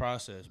loving the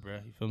process, bro.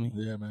 You feel me?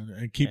 Yeah, man.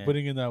 And keep Yeah.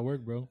 putting in that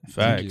work, bro.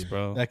 Facts, you.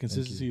 bro. That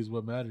consistency is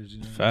what matters, you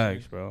know. what I'm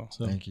Facts, saying? bro.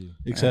 So Thank you.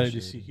 excited to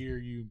Appreciate see it. hear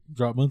you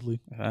drop monthly.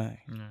 Facts.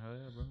 Yeah,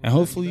 bro. And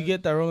hopefully you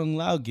get that Rolling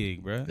Loud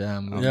gig, bro. Yeah,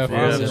 I'm looking Yeah,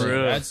 forward for to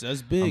real. it.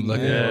 That's big, I'm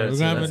looking man. forward We're to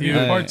gonna have it. to do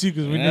a part two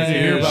because we need to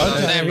hear Yeah, about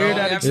I'm that. trying to hear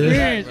that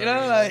experience, you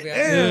know, like,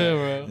 Yeah,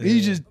 bro.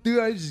 You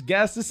just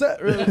gassed us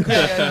up real quick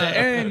at the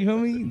end, you feel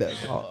me?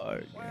 That's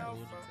hard.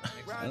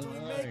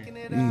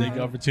 Thank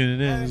y'all for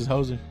tuning in. This is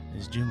Hoser.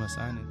 It's Juma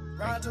signing.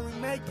 Ride till we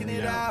making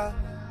it out.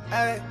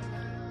 Hey,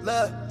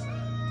 look,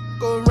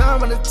 go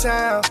around the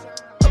town,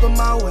 up in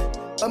my way,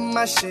 up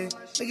my shit.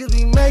 Niggas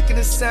be making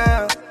a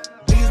sound.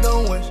 Niggas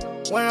don't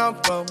wish where I'm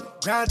from.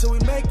 Grind till we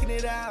making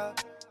it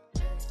out.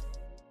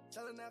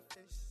 Selling that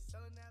fish,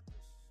 selling that fish.